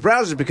refreshing those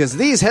browsers because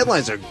these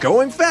headlines are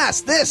going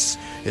fast. This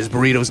is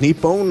Burrito's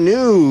Nippon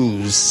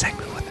News.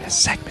 Segment within a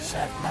segment.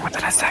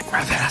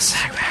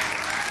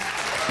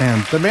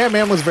 And The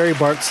man was very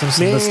Bart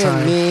Simpson this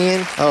time.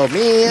 Man. Oh,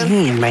 man.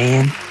 Hey,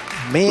 man.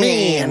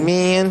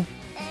 Man.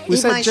 We Eat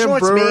said my Jim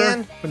shorts, Brewer,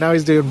 man. but now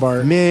he's doing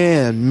Bart.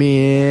 Man.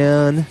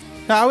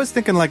 no, I was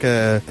thinking like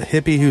a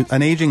hippie,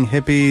 an aging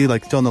hippie,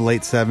 like still in the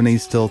late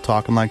 70s, still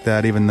talking like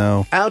that, even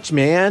though. Ouch,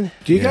 man.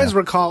 Do you Yeah. guys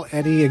recall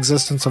any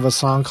existence of a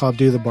song called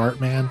 "Do the Bart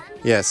Man"?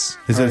 Yes.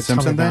 Is All it a right, tell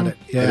me Simpson about thing?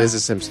 it. Yeah, It is a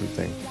Simpson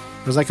thing.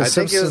 It was like a I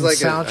think Simpsons it was like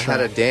soundtrack. had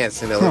a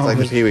dance and it looked like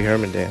the Pee Wee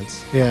Herman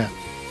dance. Yeah,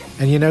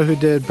 and you know who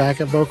did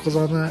backup vocals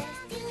on that?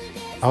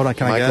 Hold on,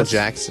 can I Michael guess?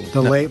 Jackson.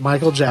 The late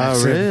Michael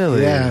Jackson.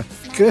 really? Yeah,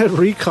 good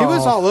recall. He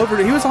was all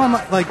over. He was on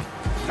like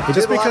just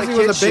did a lot because of he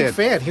was kid a big shit.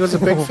 fan. He was a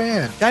big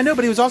fan. I know,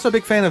 but he was also a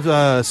big fan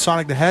of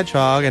Sonic the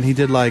Hedgehog, and he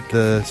did like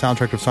the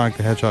soundtrack of Sonic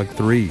the Hedgehog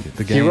 3,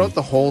 the game. He wrote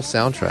the whole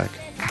soundtrack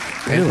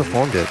and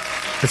performed it.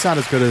 It's not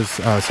as good as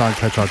Sonic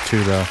the Hedgehog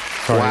 2, though.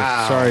 Sorry,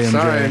 Wow. sorry, MJ.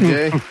 Sorry,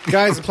 MJ.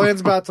 Guys, the plane's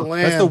about to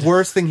land. That's the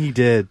worst thing he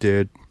did,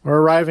 dude. We're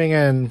arriving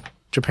in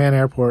Japan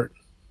Airport,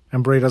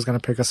 and Burrito's going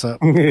to pick us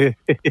up.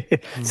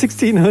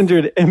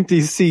 1,600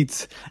 empty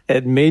seats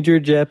at major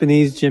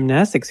Japanese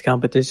gymnastics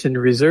competition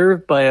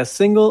reserved by a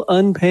single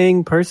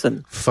unpaying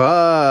person.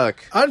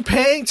 Fuck.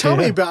 Unpaying? Tell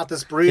me about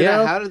this, Burrito.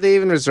 Yeah, how did they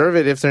even reserve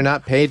it if they're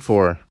not paid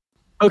for?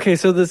 Okay,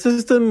 so the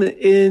system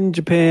in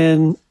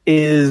Japan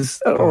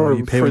is, or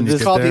you pay for when you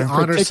this get called the there?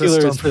 honor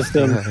particular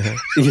system.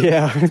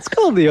 Yeah, it's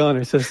called the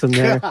honor system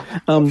there.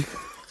 So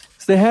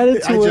they had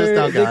it to I just where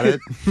now they got could,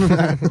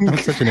 it. I'm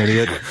such an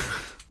idiot.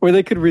 where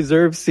they could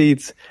reserve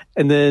seats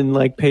and then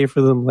like pay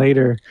for them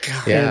later.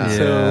 Yeah. And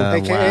so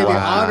AKA the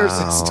Wow. honor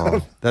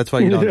system. That's why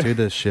you don't do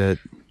this shit.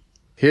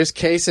 Here's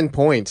case in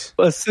point.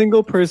 A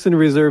single person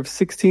reserved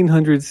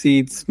 1,600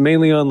 seats,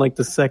 mainly on like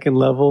the second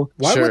level.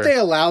 Why Sure. would they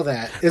allow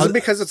that? Is it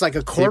because it's like a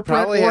He corporate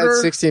probably had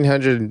order?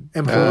 1,600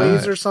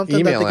 employees or something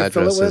email that they could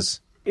fill it with?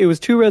 addresses. It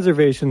was 2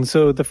 reservations.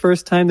 So the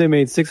first time they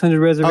made 600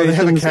 Oh, reservations. they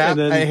have a cap,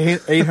 and then,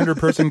 800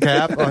 person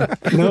cap.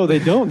 no, they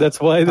don't.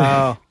 That's why.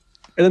 Oh,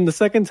 And then the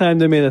second time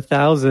they made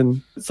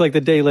 1,000. It's like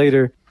the day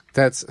later.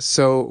 That's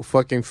so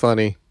fucking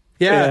funny.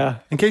 yeah.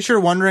 In case you're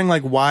wondering,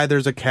 like, why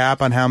there's a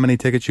cap on how many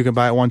tickets you can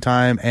buy at one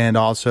time, and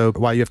also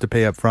why you have to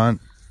pay up front.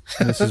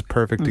 And this is a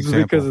perfect This is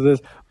example. because of this.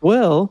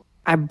 Well,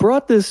 I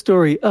brought this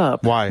story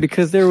up. Why?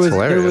 Because there was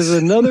hilarious.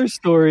 another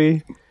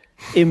story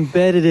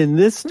embedded in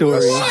this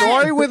story.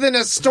 Story within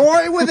a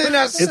story within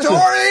a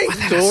story?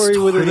 Story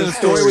within a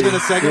story within a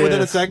segment within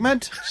Yeah. a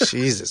segment.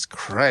 Jesus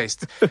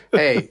Christ.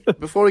 Hey,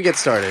 before we get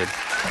started,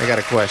 I got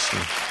a question.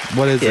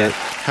 What is Yeah. it?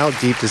 How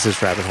deep does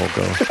this rabbit hole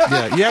go?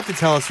 Yeah, you have to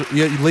tell us.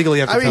 You legally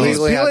have to I mean, tell he's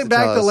us. legally have peeling to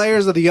back tell the us.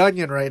 layers of the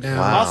onion right now.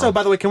 Wow. Also,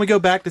 by the way, can we go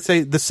back to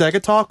say the Sega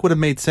talk would have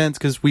made sense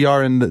because we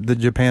are in the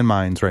Japan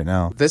mines right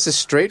now. This is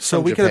straight So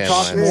from we could have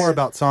Japan talked lines. more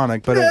about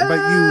Sonic, but you.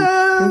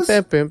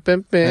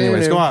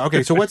 Anyways, go on.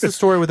 Okay, so what's the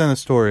story within the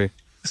story?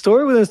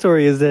 Story within a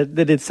story is that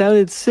it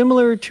sounded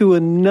similar to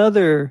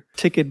another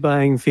ticket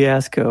buying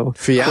fiasco.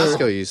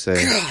 Fiasco, you say?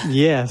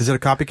 Yes. Is it a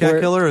copycat Where-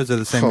 killer or is it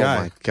the same Oh guy?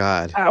 my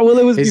god. Well,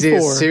 it was Is he a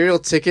before. serial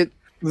ticket?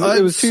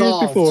 It was 2 years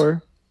Unsolved.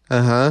 before,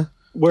 Uh-huh.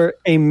 where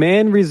a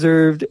man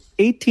reserved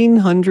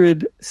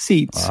 1,800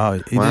 seats Wow.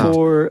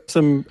 for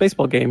some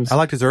baseball games. I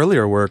liked his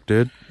earlier work,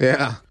 dude.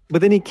 Yeah.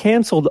 But then he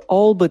canceled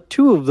all but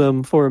 2 of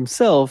them for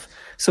himself,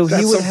 so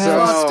he would have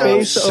fucked up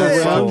space shit.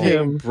 around Fucking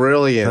him.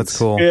 brilliant. That's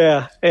cool.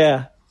 Yeah,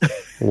 yeah.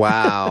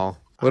 Wow.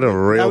 What a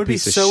real I would be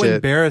piece of so shit.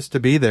 embarrassed to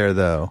be there,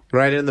 though.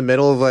 Right in the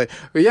middle of like,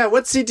 well, yeah,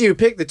 what seat do you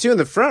pick? The 2 in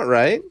the front,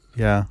 right?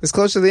 Yeah. It's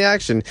close to the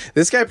action.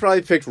 This guy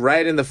probably picked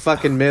right in the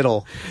fucking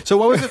middle. So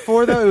what was it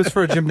for, though? It was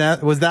for a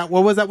gymnast.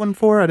 What was that one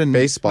for? I didn't.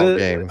 Baseball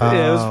game.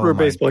 Yeah, it was for Oh a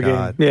baseball my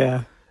God. game.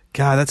 Yeah.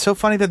 God, that's so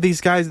funny that these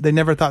guys, they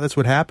never thought this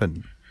would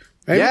happen.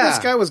 Maybe Yeah. this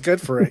guy was good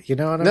for it. You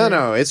know what I No, mean?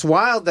 no. It's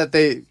wild that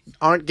they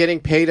aren't getting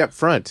paid up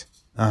front.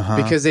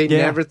 Because they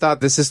Yeah. never thought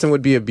the system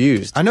would be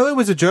abused. I know it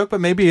was a joke, but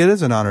maybe it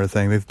is an honor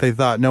thing. They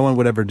thought no one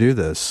would ever do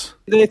this.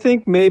 They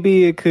think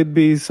maybe it could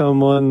be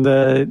someone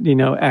that,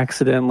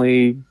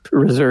 accidentally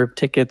reserved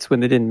tickets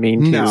when they didn't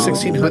mean to. No.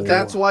 1600. But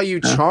that's why you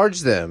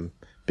charge them.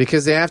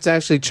 Because they have to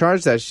actually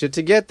charge that shit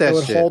to get that They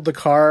would shit. hold the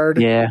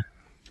card. Yeah.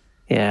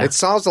 Yeah. It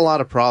solves a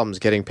lot of problems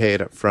getting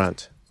paid up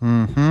front.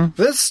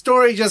 This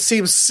story just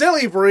seems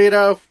silly,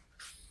 Burrito.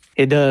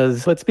 It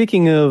does. But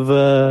speaking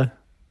of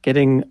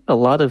getting a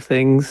lot of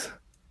things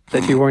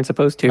that you weren't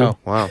supposed to. Oh.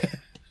 Wow.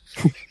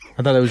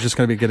 I thought it was just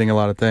going to be getting a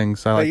lot of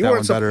things. I like you that one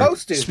weren't better.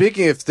 supposed to.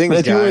 Speaking of things,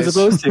 That you weren't guys.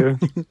 supposed to.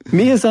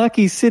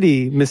 Miyazaki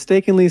City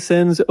mistakenly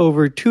sends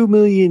over 2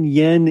 million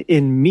yen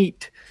in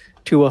meat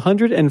to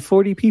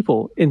 140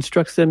 people,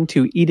 instructs them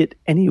to eat it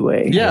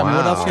anyway. Yeah, I mean,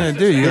 what Wow. else are you going to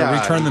do? You going to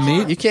return the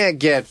meat? You can't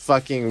get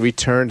fucking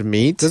returned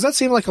meat. Does that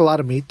seem like a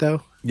lot of meat,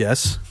 though?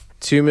 Yes.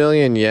 2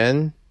 million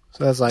yen?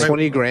 So that's like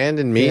 20 grand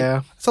in meat?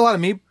 Yeah. That's a lot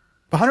of meat.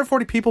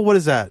 140 people, what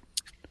is that?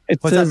 It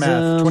What's that says,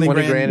 math? 20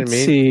 20 grand in let's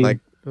meat? see. Like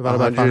About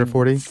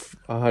 140?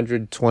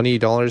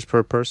 $120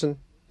 per person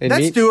in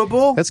That's meat?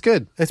 doable. That's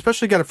good.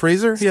 Especially got a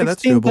freezer. Yeah,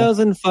 that's doable.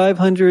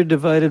 16,500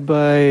 divided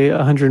by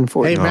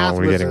 140. Hey, Oh, math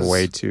we're getting whizzes.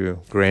 way too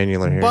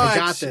granular here. But, I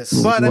got this.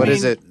 But, What I mean,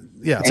 is it?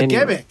 Yeah. It's a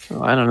gimmick.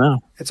 Oh, I don't know.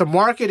 It's a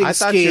marketing I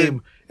thought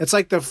scheme. It's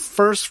like the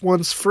first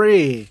one's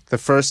free. The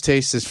first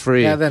taste is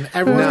free. Yeah, then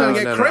everyone's going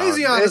to get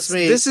crazy on this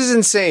meat. This is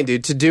insane,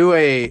 dude. To do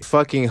a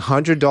fucking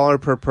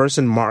 $100 per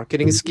person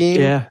marketing scheme?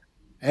 Yeah.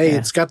 Hey,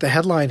 it's got the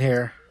headline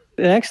here.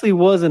 It actually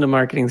wasn't a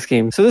marketing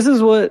scheme. So this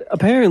is what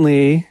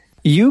apparently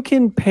you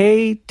can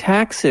pay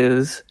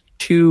taxes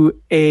to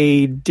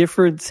a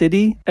different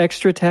city,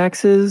 extra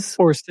taxes,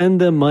 or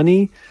send them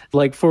money,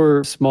 like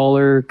for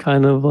smaller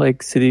kind of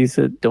like cities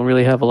that don't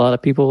really have a lot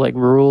of people, like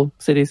rural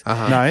cities.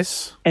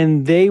 Nice.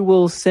 And they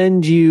will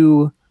send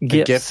you A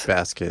gifts. gift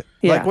basket.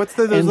 Yeah. Like, what's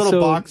those And little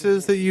so-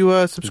 boxes that you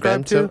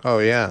subscribe Bento? to? Oh,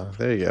 yeah.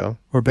 There you go.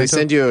 Or They bento?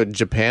 send you a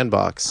Japan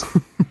box.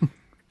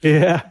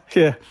 Yeah,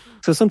 yeah.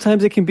 So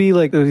sometimes it can be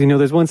like,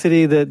 there's one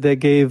city that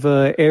gave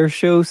air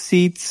show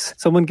seats.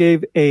 Someone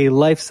gave a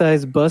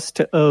life-size bust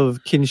of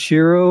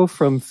Kinshiro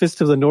from Fist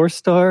of the North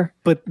Star.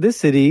 But this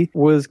city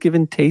was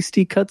given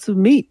tasty cuts of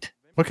meat.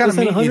 What kind of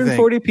Listen, meat do you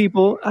 140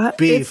 people.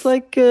 Beef. It's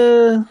like,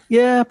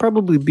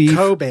 probably beef.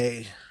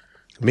 Kobe.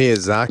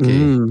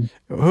 Miyazaki.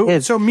 Who, Yeah,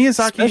 so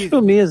Miyazaki,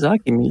 Special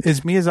Miyazaki meat.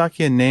 is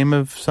Miyazaki a name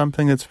of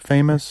something that's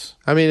famous?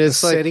 I mean,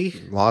 it's The like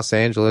city? Los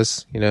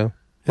Angeles, you know?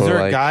 Is Or there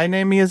like- a guy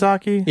named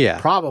Miyazaki? Yeah.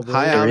 Probably.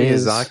 Hayao There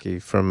is.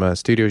 Miyazaki from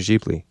Studio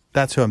Ghibli.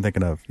 That's who I'm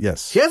thinking of.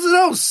 Yes. He has his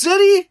own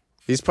city?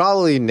 He's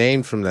probably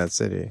named from that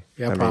city.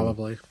 Yeah, I mean,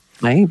 probably.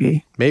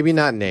 Maybe. maybe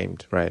not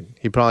named, right?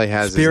 He probably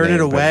has Spirited his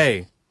name, but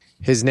Away.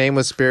 His name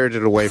was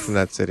spirited away from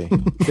that city.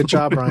 Good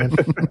job, Brian.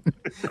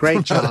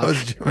 Great job.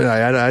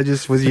 I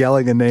just was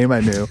yelling a name I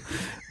knew.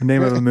 The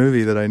name of a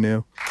movie that I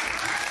knew.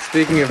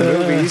 Speaking of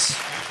movies,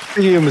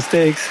 Speaking of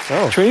mistakes,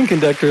 train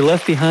conductor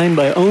left behind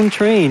by own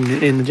train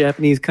in the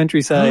Japanese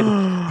countryside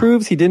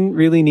proves he didn't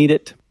really need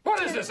it.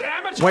 What is this,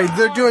 amateur? Wait,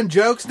 they're doing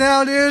jokes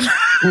now, dude?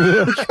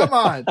 Come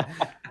on.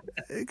 Cut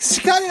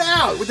it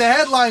out with the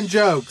headline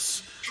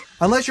jokes.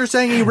 Unless you're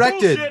saying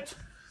erected. Bullshit.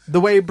 The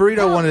way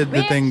Burrito wanted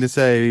the thing to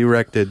say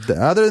erected.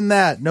 Other than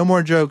that, no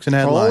more jokes and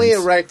headlines. Only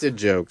erected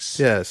jokes.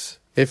 Yes.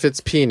 If it's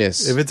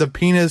penis. If it's a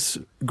penis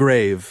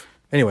grave.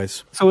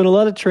 Anyways. So in a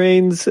lot of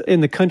trains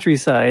in the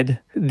countryside,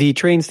 the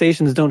train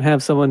stations don't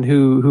have someone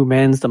who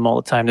mans them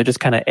all the time. They're just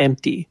kind of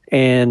empty.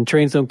 And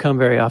trains don't come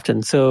very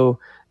often. So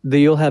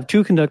you'll have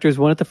two conductors,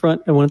 one at the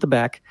front and one at the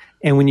back.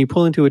 And when you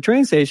pull into a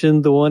train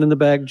station, the one in the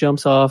back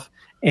jumps off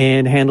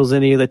and handles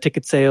any of the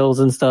ticket sales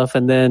and stuff.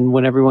 And then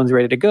when everyone's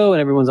ready to go and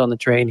everyone's on the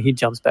train, he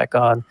jumps back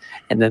on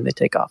and then they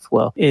take off.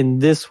 Well, in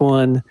this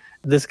one,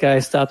 this guy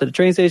stopped at a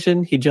train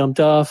station. He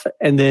jumped off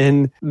and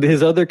then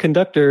his other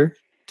conductor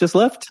just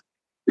left.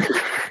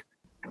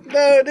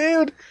 No,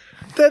 dude.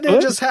 That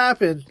didn't just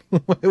happen.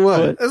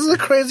 What? This is the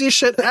craziest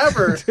shit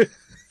ever.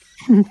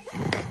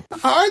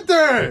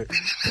 Arthur!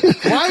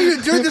 Why are you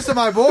doing this to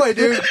my boy,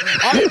 dude?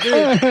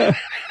 Arthur,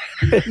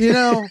 you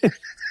know,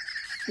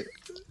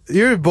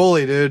 you're a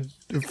bully, dude.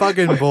 You're a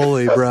fucking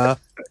bully, bruh.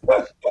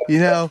 You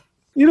know?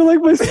 You don't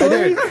like my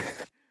story?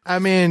 I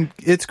mean,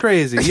 it's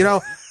crazy. You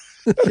know?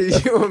 Can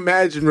you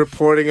imagine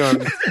reporting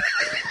on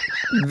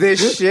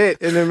this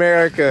shit in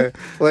America?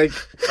 Like,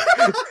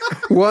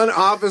 one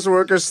office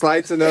worker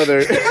slights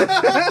another.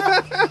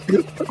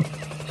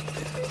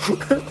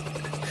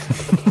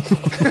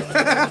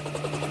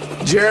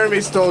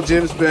 Jeremy stole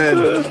Jim's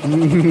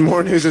pen.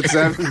 More news at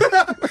 7.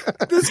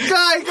 This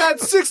guy got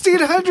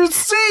 1,600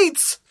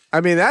 seats. I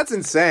mean, that's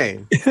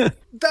insane.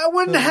 That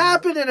wouldn't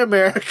happen in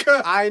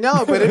America. I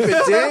know, but if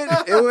it did,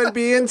 it would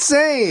be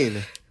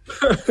insane.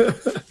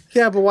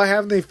 Yeah, but why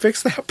haven't they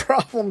fixed that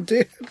problem,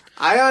 dude?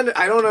 I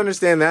don't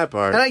understand that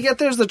part. And I get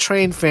there's the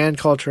train fan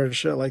culture and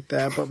shit like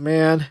that, but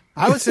man,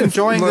 I was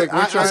enjoying Look,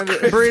 I was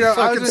enjoying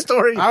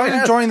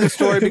the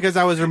story because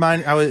I was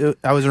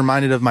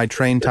reminded of my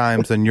train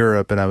times in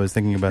Europe, and I was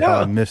thinking about how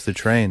I missed the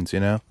trains, you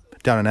know,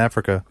 down in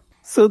Africa.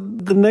 So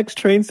the next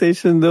train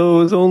station, though,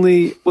 was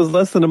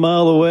less than a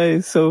mile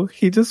away. So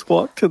he just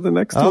walked to the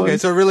next one. Okay,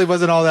 so it really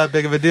wasn't all that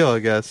big of a deal, I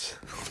guess.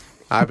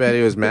 I bet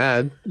he was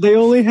mad. They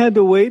only had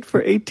to wait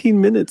for 18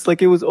 minutes.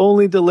 Like, it was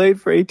only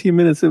delayed for 18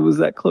 minutes. It was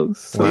that close.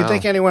 So you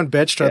think anyone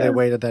bitched or they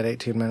waited that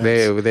 18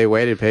 minutes? They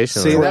waited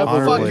patiently. See, that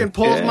fucking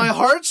pulls my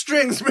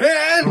heartstrings,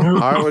 man.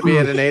 Art would be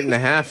at an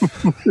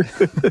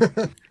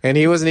 8.5. And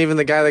he wasn't even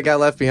the guy that got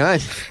left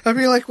behind. I'd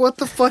be like, what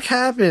the fuck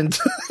happened?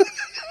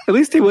 At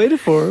least he waited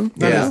for him.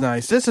 That is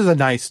nice. This is a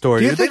nice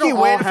story. Do you think he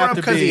waited for him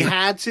because he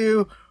had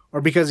to or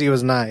because he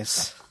was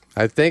nice?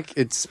 I think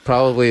it's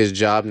probably his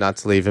job not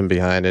to leave him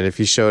behind. And if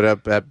he showed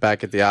up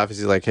back at the office,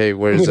 he's like, hey,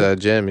 where's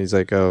Jim? He's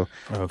like,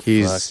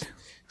 he's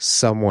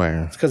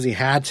somewhere. It's because he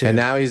had to. And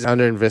now he's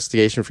under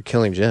investigation for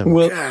killing Jim.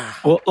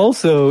 Well,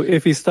 also,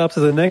 if he stops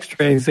at the next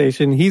train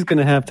station, he's going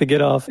to have to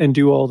get off and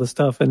do all the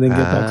stuff and then get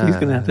back. He's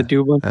going to have to do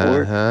a bunch of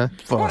work.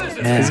 He's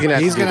going to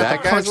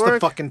have to punch the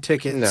fucking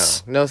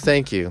tickets. No,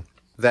 thank you.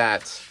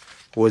 That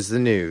was the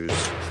news.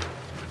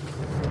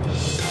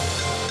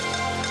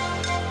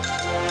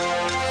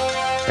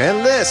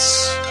 And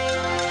this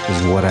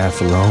is what I have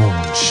for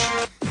lunch.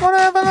 What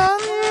I have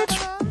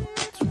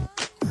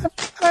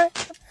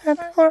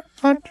for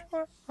lunch?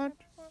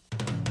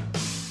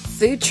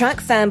 Food truck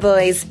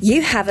fanboys,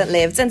 you haven't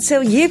lived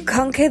until you've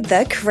conquered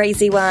the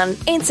crazy one.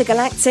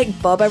 Intergalactic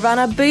Boba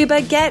Runner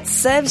Booba Get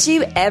serves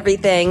you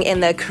everything in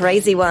the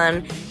crazy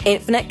one.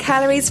 Infinite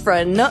calories for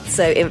a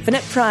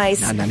not-so-infinite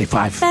price.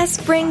 $9.95.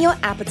 Best bring your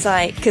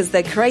appetite, because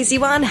the crazy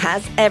one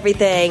has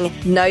everything.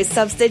 No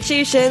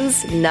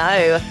substitutions,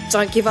 no.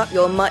 Don't give up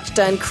your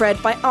much-done cred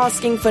by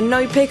asking for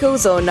no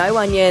pickles or no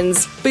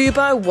onions.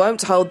 Boobo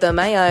won't hold the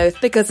mayo,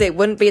 because it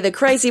wouldn't be the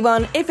crazy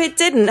one if it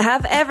didn't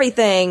have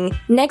everything.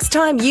 Next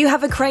time you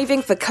have a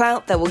craving for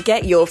clout that will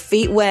get your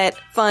feet wet,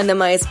 find the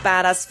most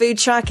badass food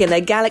truck in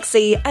the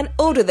galaxy and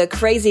order the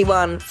crazy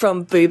one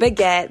from Booba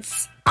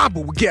Gets.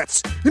 Abu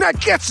gets, and I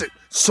gets it,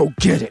 so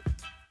get it.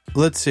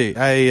 Let's see.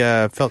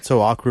 I felt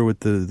so awkward with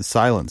the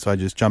silence, so I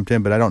just jumped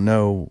in, but I don't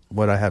know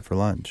what I had for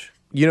lunch.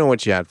 You know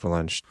what you had for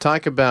lunch.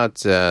 Talk about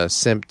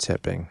simp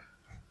tipping.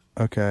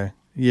 Okay.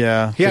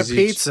 Yeah. He had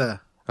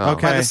pizza.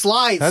 Okay. By the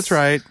slice. That's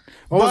right.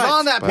 What was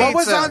on that pizza? What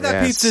was on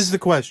that pizza is the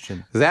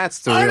question. That's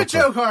the real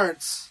artichoke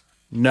hearts.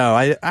 No,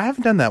 I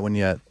haven't done that one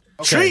yet.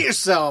 Okay. Treat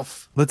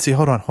yourself. Let's see.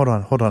 Hold on.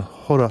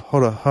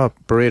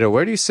 Burrito,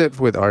 where do you sit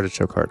with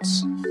artichoke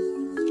hearts?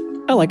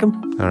 I like them.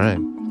 All right.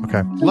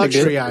 Okay.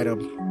 Luxury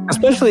item.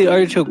 Especially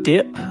artichoke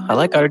dip. I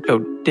like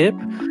artichoke dip.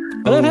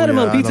 But I've had them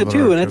on pizza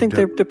too, and I think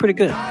they're pretty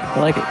good. I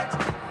like it.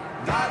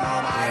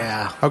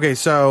 Yeah. Okay,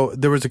 so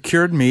there was a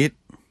cured meat.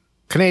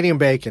 Canadian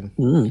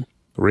bacon.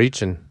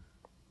 Reaching.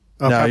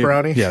 Oh, no,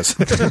 pepperoni? Yes.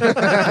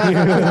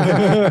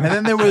 And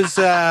then there was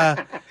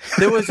a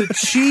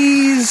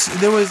cheese.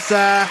 There was,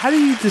 how do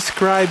you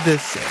describe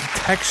this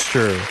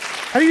texture?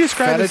 How do you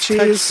describe feta this cheese?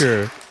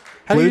 texture?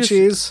 Blue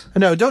cheese?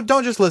 No,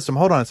 don't just list them.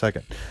 Hold on a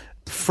second.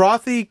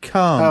 Frothy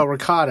cum. Oh,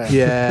 ricotta.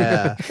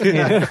 Yeah.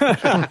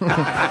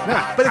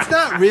 But it's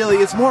not really.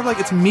 It's more like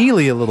it's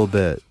mealy a little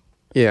bit.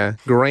 Yeah,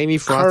 grainy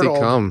frothy Curdled.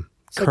 cum.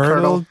 It's like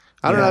curdled.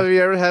 I don't know. Have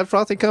you ever had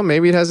frothy cum?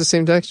 Maybe it has the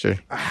same texture.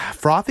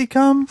 Frothy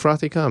cum?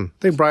 Frothy cum.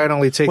 I think Brian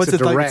only takes What's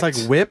it it like? direct. It's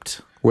like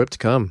whipped? Whipped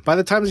cum. By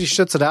the time he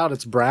shits it out,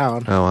 it's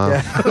brown. Oh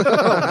wow.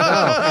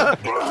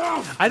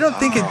 I don't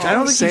think it. I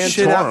don't think you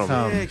shit out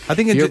cum. I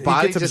think your it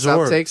body gets just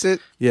absorbed. uptakes it.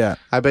 Yeah.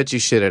 I bet you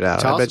shit it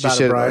out. Tell I bet us you about it,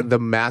 shit Brian. the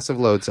massive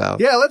loads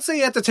out. Yeah, let's say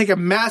you have to take a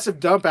massive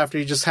dump after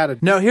you just had a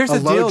No, here's a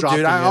the load deal, dropped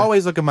dude. in I you.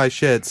 always look at my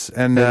shits,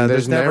 and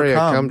There's never nary a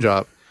cum. cum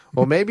drop.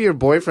 Well, maybe your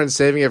boyfriend's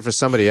saving it for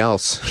somebody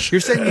else. You're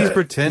saying he's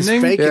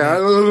pretending? faking Yeah.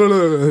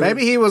 it.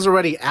 Maybe he was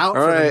already out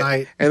All for the right.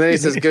 night. And then he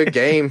says, "Good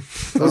game."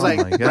 It was Oh my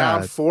like God.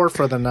 round 4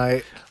 for the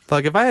night.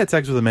 Like, if I had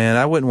sex with a man,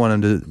 I wouldn't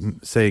want him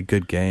to say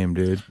 "good game,"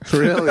 dude.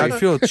 Really? I'd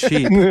feel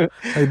cheap. Like,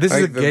 this is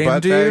a Like the game,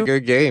 butt dude. bag,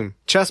 good game.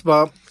 Chest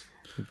bump.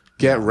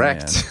 Get Man,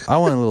 wrecked. I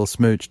want a little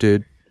smooch,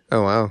 dude.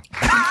 Oh wow.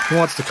 He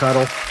wants to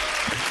cuddle.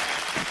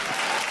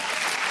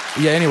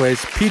 Yeah.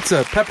 Anyways,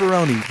 pizza,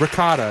 pepperoni,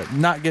 ricotta.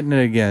 Not getting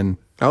it again.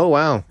 Oh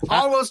wow.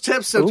 All those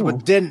tips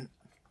but didn't.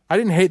 I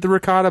didn't hate the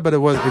ricotta, but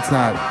it's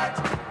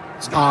not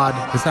It's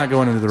odd.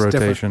 going into the different.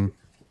 rotation.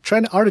 Try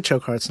an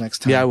artichoke hearts next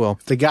time. Yeah, I will.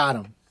 They got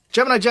them.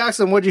 Gemini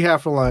Jackson, what'd you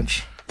have for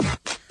lunch?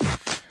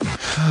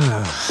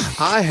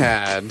 I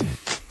had.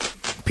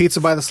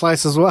 Pizza by the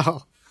slice as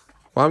well.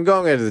 Well, I'm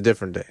going into a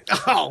different day.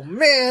 Oh,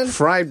 man.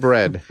 Fried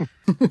bread.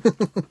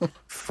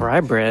 Fry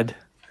bread.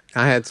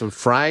 I had some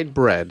fried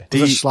bread.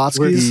 Was it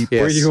Schlotsky's?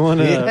 Yes. Where you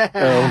want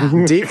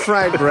to? Deep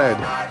fried bread.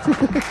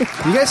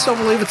 You guys still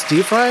believe it's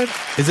deep fried?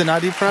 Is it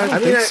not deep fried? I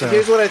mean, think so.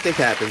 here's what I think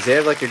happens. They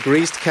have like a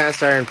greased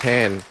cast iron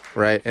pan,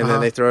 right? And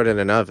then they throw it in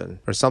an oven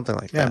or something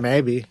like Yeah, that.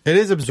 maybe. It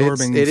is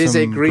absorbing. It is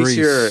a some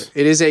greasier. grease.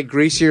 It is a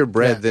greasier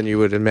bread Yeah. than you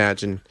would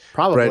imagine.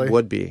 Probably. bread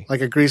would be.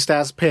 Like a greased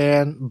ass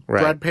pan,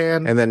 Right. bread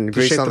pan. And then to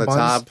grease shape on the buns.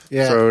 top.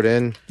 Yeah. Throw it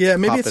in. Yeah,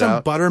 maybe pop it's it some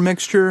out. butter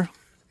mixture.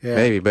 Yeah.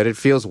 Maybe, but it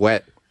feels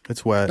wet.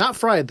 It's wet. Not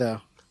fried,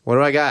 though. What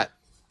do I got?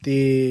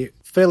 The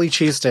Philly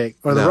cheesesteak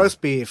or the No.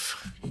 roast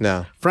beef.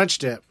 No, French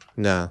dip.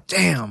 no.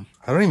 Damn.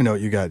 I don't even know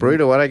what you got.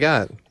 Burrito, what I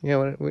got? Yeah,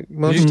 what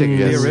don't you take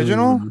a The guess?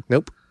 original?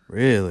 Nope.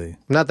 Really?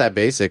 Not that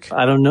basic.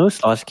 I don't know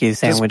Sloshki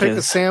Just pick a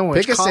sandwiches.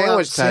 sandwich. Pick a Call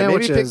out sandwich time.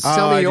 Maybe sandwiches.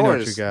 tell I me do know what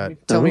yours. you got.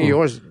 Tell me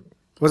yours.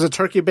 Was it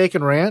turkey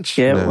bacon ranch?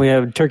 Yeah, No. we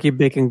have turkey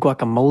bacon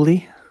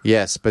guacamole.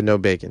 Yes, but no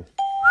bacon.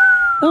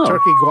 Oh,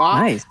 Turkey guac?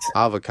 Nice.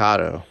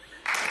 Avocado.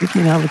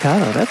 Turkey and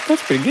avocado.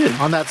 That's pretty good.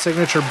 On that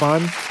signature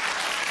bun.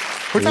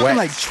 We're talking Wet.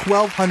 like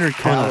 1,200 On a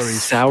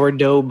calories.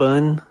 sourdough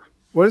bun.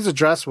 What is it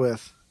dressed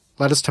with?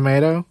 Lettuce,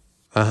 tomato?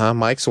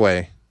 Mike's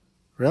way.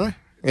 Really?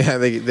 Yeah,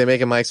 they make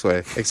it Mike's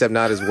way, except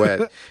not as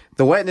wet.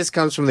 The wetness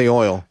comes from the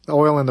oil. The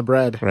oil in the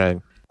bread. Right.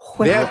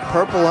 They have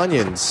purple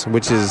onions,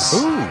 which is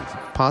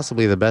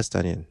possibly the best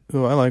onion.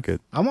 Ooh, I like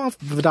it. I'm a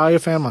Vidalia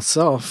fan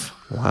myself.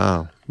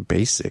 Wow.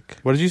 Basic.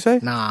 What did you say?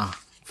 Nah.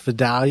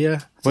 Vidalia.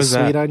 It's What's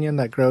a sweet that? onion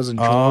that grows in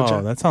Georgia.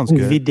 Oh, that sounds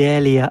good.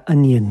 Vidalia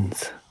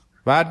onions.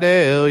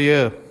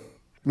 Vidalia.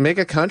 Make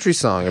a country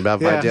song about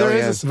Yeah, there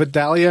Vidalia. is a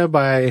Vidalia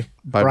by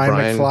Brian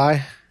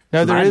McFly.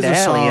 No, there is a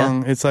Vidalia.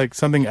 song. It's like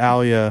something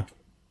Alia.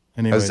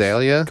 Anyways.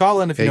 Azalea?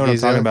 Call in if you know what I'm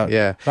Iggy's talking in? about.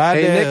 Yeah.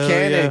 Vidalia. Hey, Nick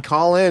Cannon,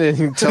 call in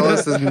and tell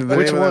us the name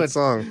Which of one? that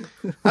song.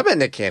 I bet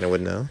Nick Cannon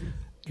would know.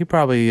 He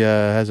probably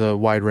has a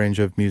wide range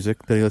of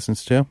music that he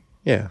listens to.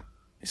 Yeah.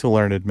 He's a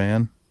learned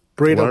man.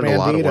 Burrito Learned a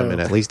lot of Bandito. women,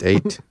 at least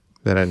 8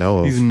 that I know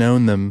of. He's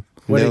known them.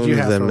 What did you known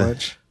have for them.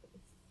 lunch?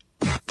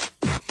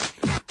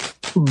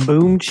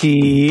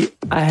 Boomchi.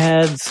 I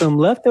had some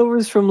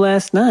leftovers from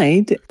last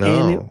night,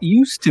 and it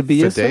used to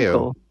be a Fideo.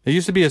 circle. It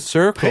used to be a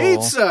circle.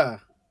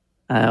 Pizza!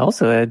 I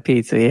also had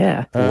pizza,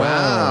 yeah.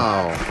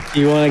 Wow.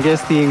 You want to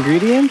guess the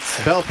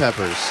ingredients? Bell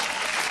peppers.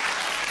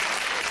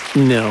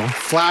 No.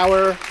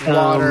 Flour,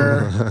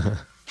 water,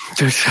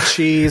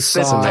 cheese,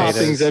 sauce.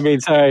 Toppings, I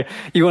mean, sorry.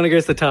 You want to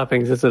guess the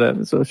toppings? That's what I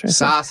was trying to say.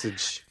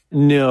 Sausage.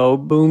 No.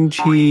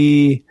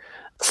 Boomchi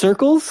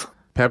circles?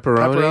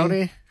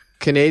 Pepperoni.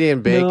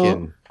 Canadian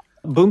bacon.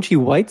 Boomchi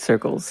white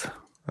circles?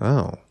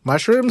 Oh.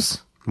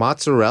 Mushrooms?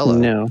 Mozzarella.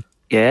 No.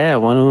 Yeah,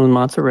 one of them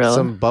mozzarella.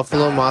 Some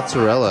buffalo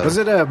mozzarella. Was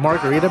it a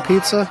margarita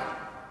pizza?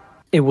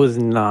 It was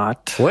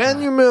not.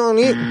 When you mean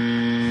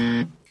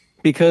it.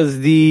 Because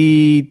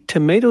the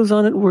tomatoes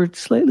on it were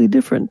slightly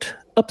different.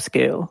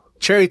 Upscale.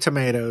 Cherry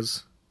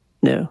tomatoes.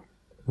 No.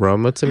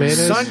 Roma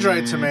tomatoes?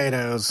 Sun-dried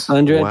tomatoes.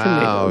 Sun-dried Wow.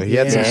 tomatoes. He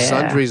had some Yeah.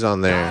 sundries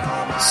on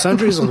there.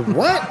 Sundries of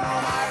what?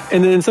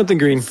 And then something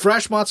green.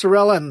 Fresh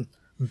mozzarella and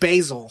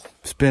basil.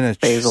 Spinach.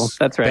 Basil.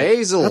 That's right.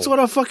 Basil. That's what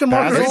a fucking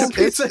margarita It's,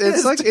 pizza it's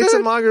is. like it's a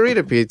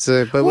margarita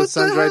pizza, but What with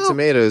the sun-dried hell?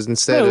 tomatoes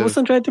instead Yeah, of with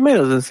sun-dried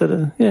tomatoes instead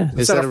of, yeah.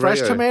 Instead of fresh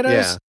regular. tomatoes?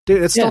 Yeah.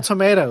 Dude, it's still Yeah.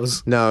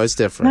 tomatoes. No, it's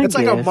different. It's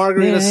like a Yes.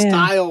 margarita Yeah, yeah.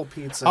 style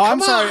pizza. Oh, I'm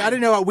Come sorry. on. I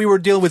didn't know we were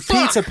dealing with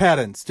pizza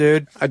pedants,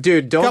 dude.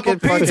 Dude, don't Couple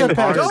get fucking pizza party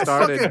pedants. Don't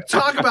fucking started.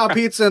 talk about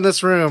pizza in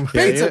this room.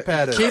 Pizza yeah.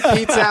 pedants. Keep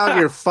pizza out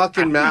your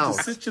fucking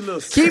mouth.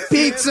 Keep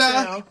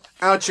pizza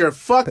out your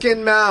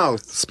fucking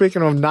mouth.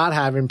 Speaking of not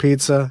having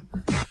pizza,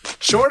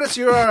 shortest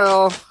URL.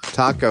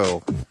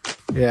 Taco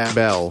Yeah.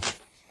 Bell.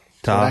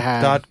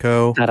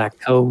 Top.co.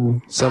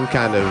 Some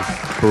kind of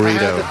burrito. I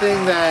had the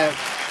thing that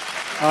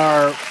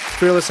our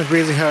fearless and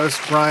greasy hosts,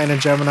 Brian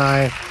and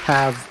Gemini,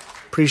 have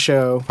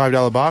pre-show.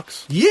 $5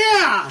 box?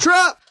 Yeah!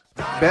 Trap!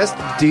 Best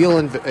deal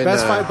in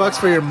best $5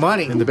 for your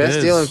money. The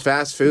best deal in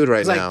fast food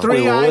right now. It's like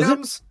 3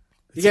 items.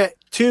 You get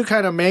 2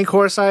 kind of main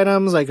course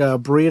items, like a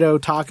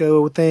burrito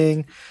taco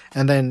thing,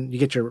 and then you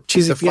get your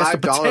cheesy fiesta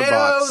potatoes,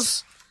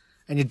 box.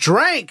 and you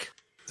drank.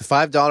 The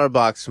 $5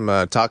 box from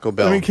Taco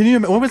Bell. I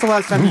mean, when was the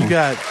last time you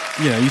got,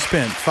 you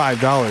spent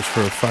 $5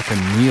 for a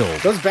fucking meal?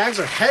 Those bags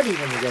are heavy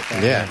when you get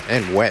that. Yeah,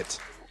 and wet.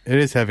 It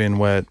is heavy and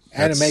wet.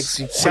 And it makes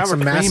you sour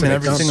cream in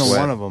every single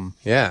one of them.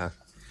 Yeah.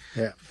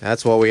 Yeah.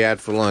 That's what we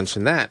had for lunch,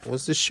 and that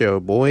was the show,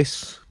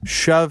 boys.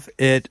 Shove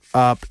it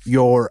up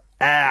your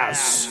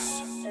ass.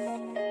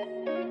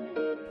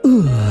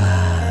 Ooh.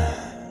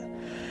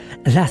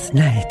 Last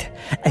night,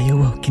 I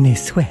awoke in a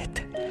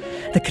sweat,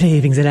 the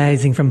cravings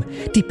arising from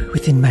deep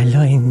within my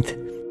loins.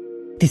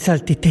 The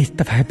salty taste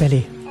of her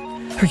belly,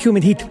 her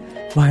humid heat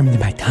warmed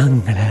my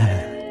tongue.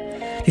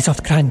 The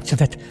soft crunch of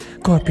that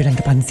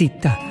corpulent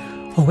pancita.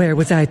 Oh, where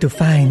was I to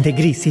find a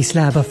greasy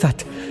slab of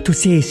fat to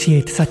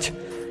satiate such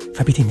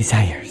forbidding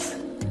desires?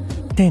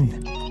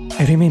 Then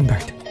I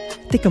remembered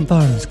Thickum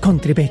Farms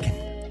country bacon.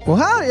 Well,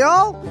 howdy,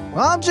 y'all.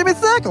 I'm Jimmy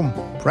Thickum,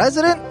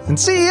 President and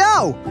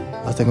CEO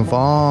of Thickum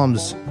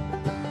Farms.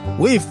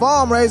 We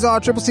farm raise our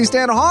Triple C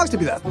standard hogs to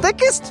be the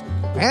thickest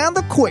and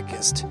the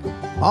quickest.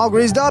 All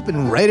greased up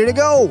and ready to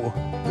go.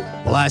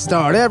 Well, I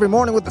start every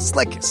morning with the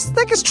slickest,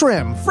 thickest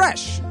trim,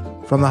 fresh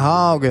from the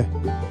hog.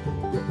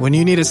 When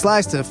you need a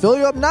slice to fill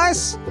you up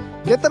nice,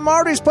 get them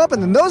arteries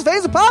pumping and those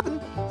veins are popping.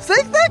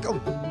 Think Thickum.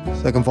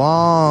 Thickum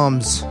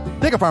Farms.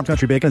 Thickum Farms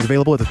Country Bacon is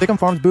available at the Thickum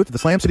Farms booth at the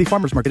Slam City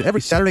Farmers Market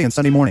every Saturday and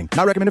Sunday morning.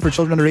 Not recommended for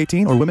children under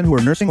 18 or women who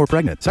are nursing or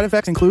pregnant. Side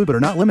effects include, but are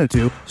not limited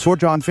to, sore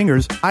jaw and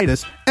fingers,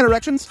 itis, and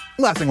erections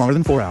lasting longer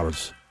than 4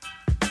 hours.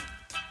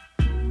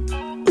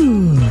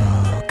 Ooh,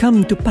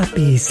 come to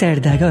Papi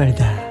Cerda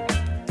Gorda.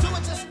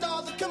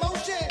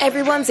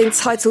 Everyone's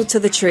entitled to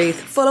the truth.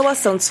 Follow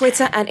us on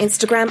Twitter and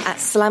Instagram at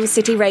Slam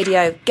City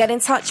Radio. Get in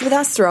touch with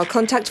us through our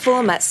contact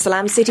form at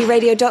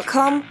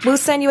slamcityradio.com. We'll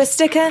send you a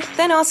sticker,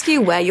 then ask you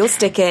where you'll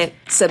stick it.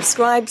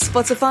 Subscribe,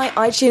 Spotify,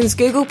 iTunes,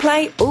 Google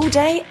Play, all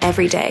day,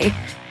 every day.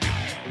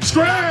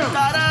 Scram!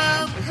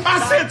 I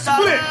said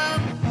split!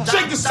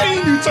 Shake the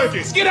scene, you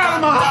turkeys! Get out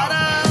of my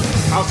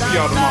house! I'll see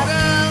y'all tomorrow.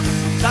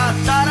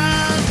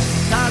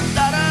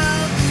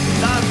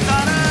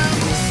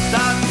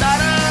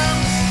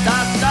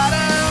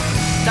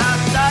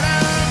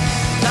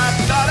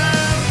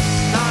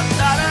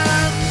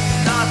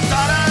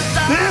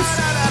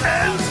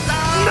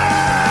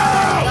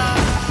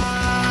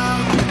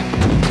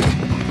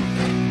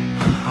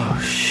 Oh,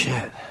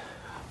 shit.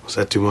 Was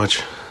that too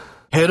much?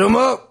 Hit him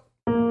up!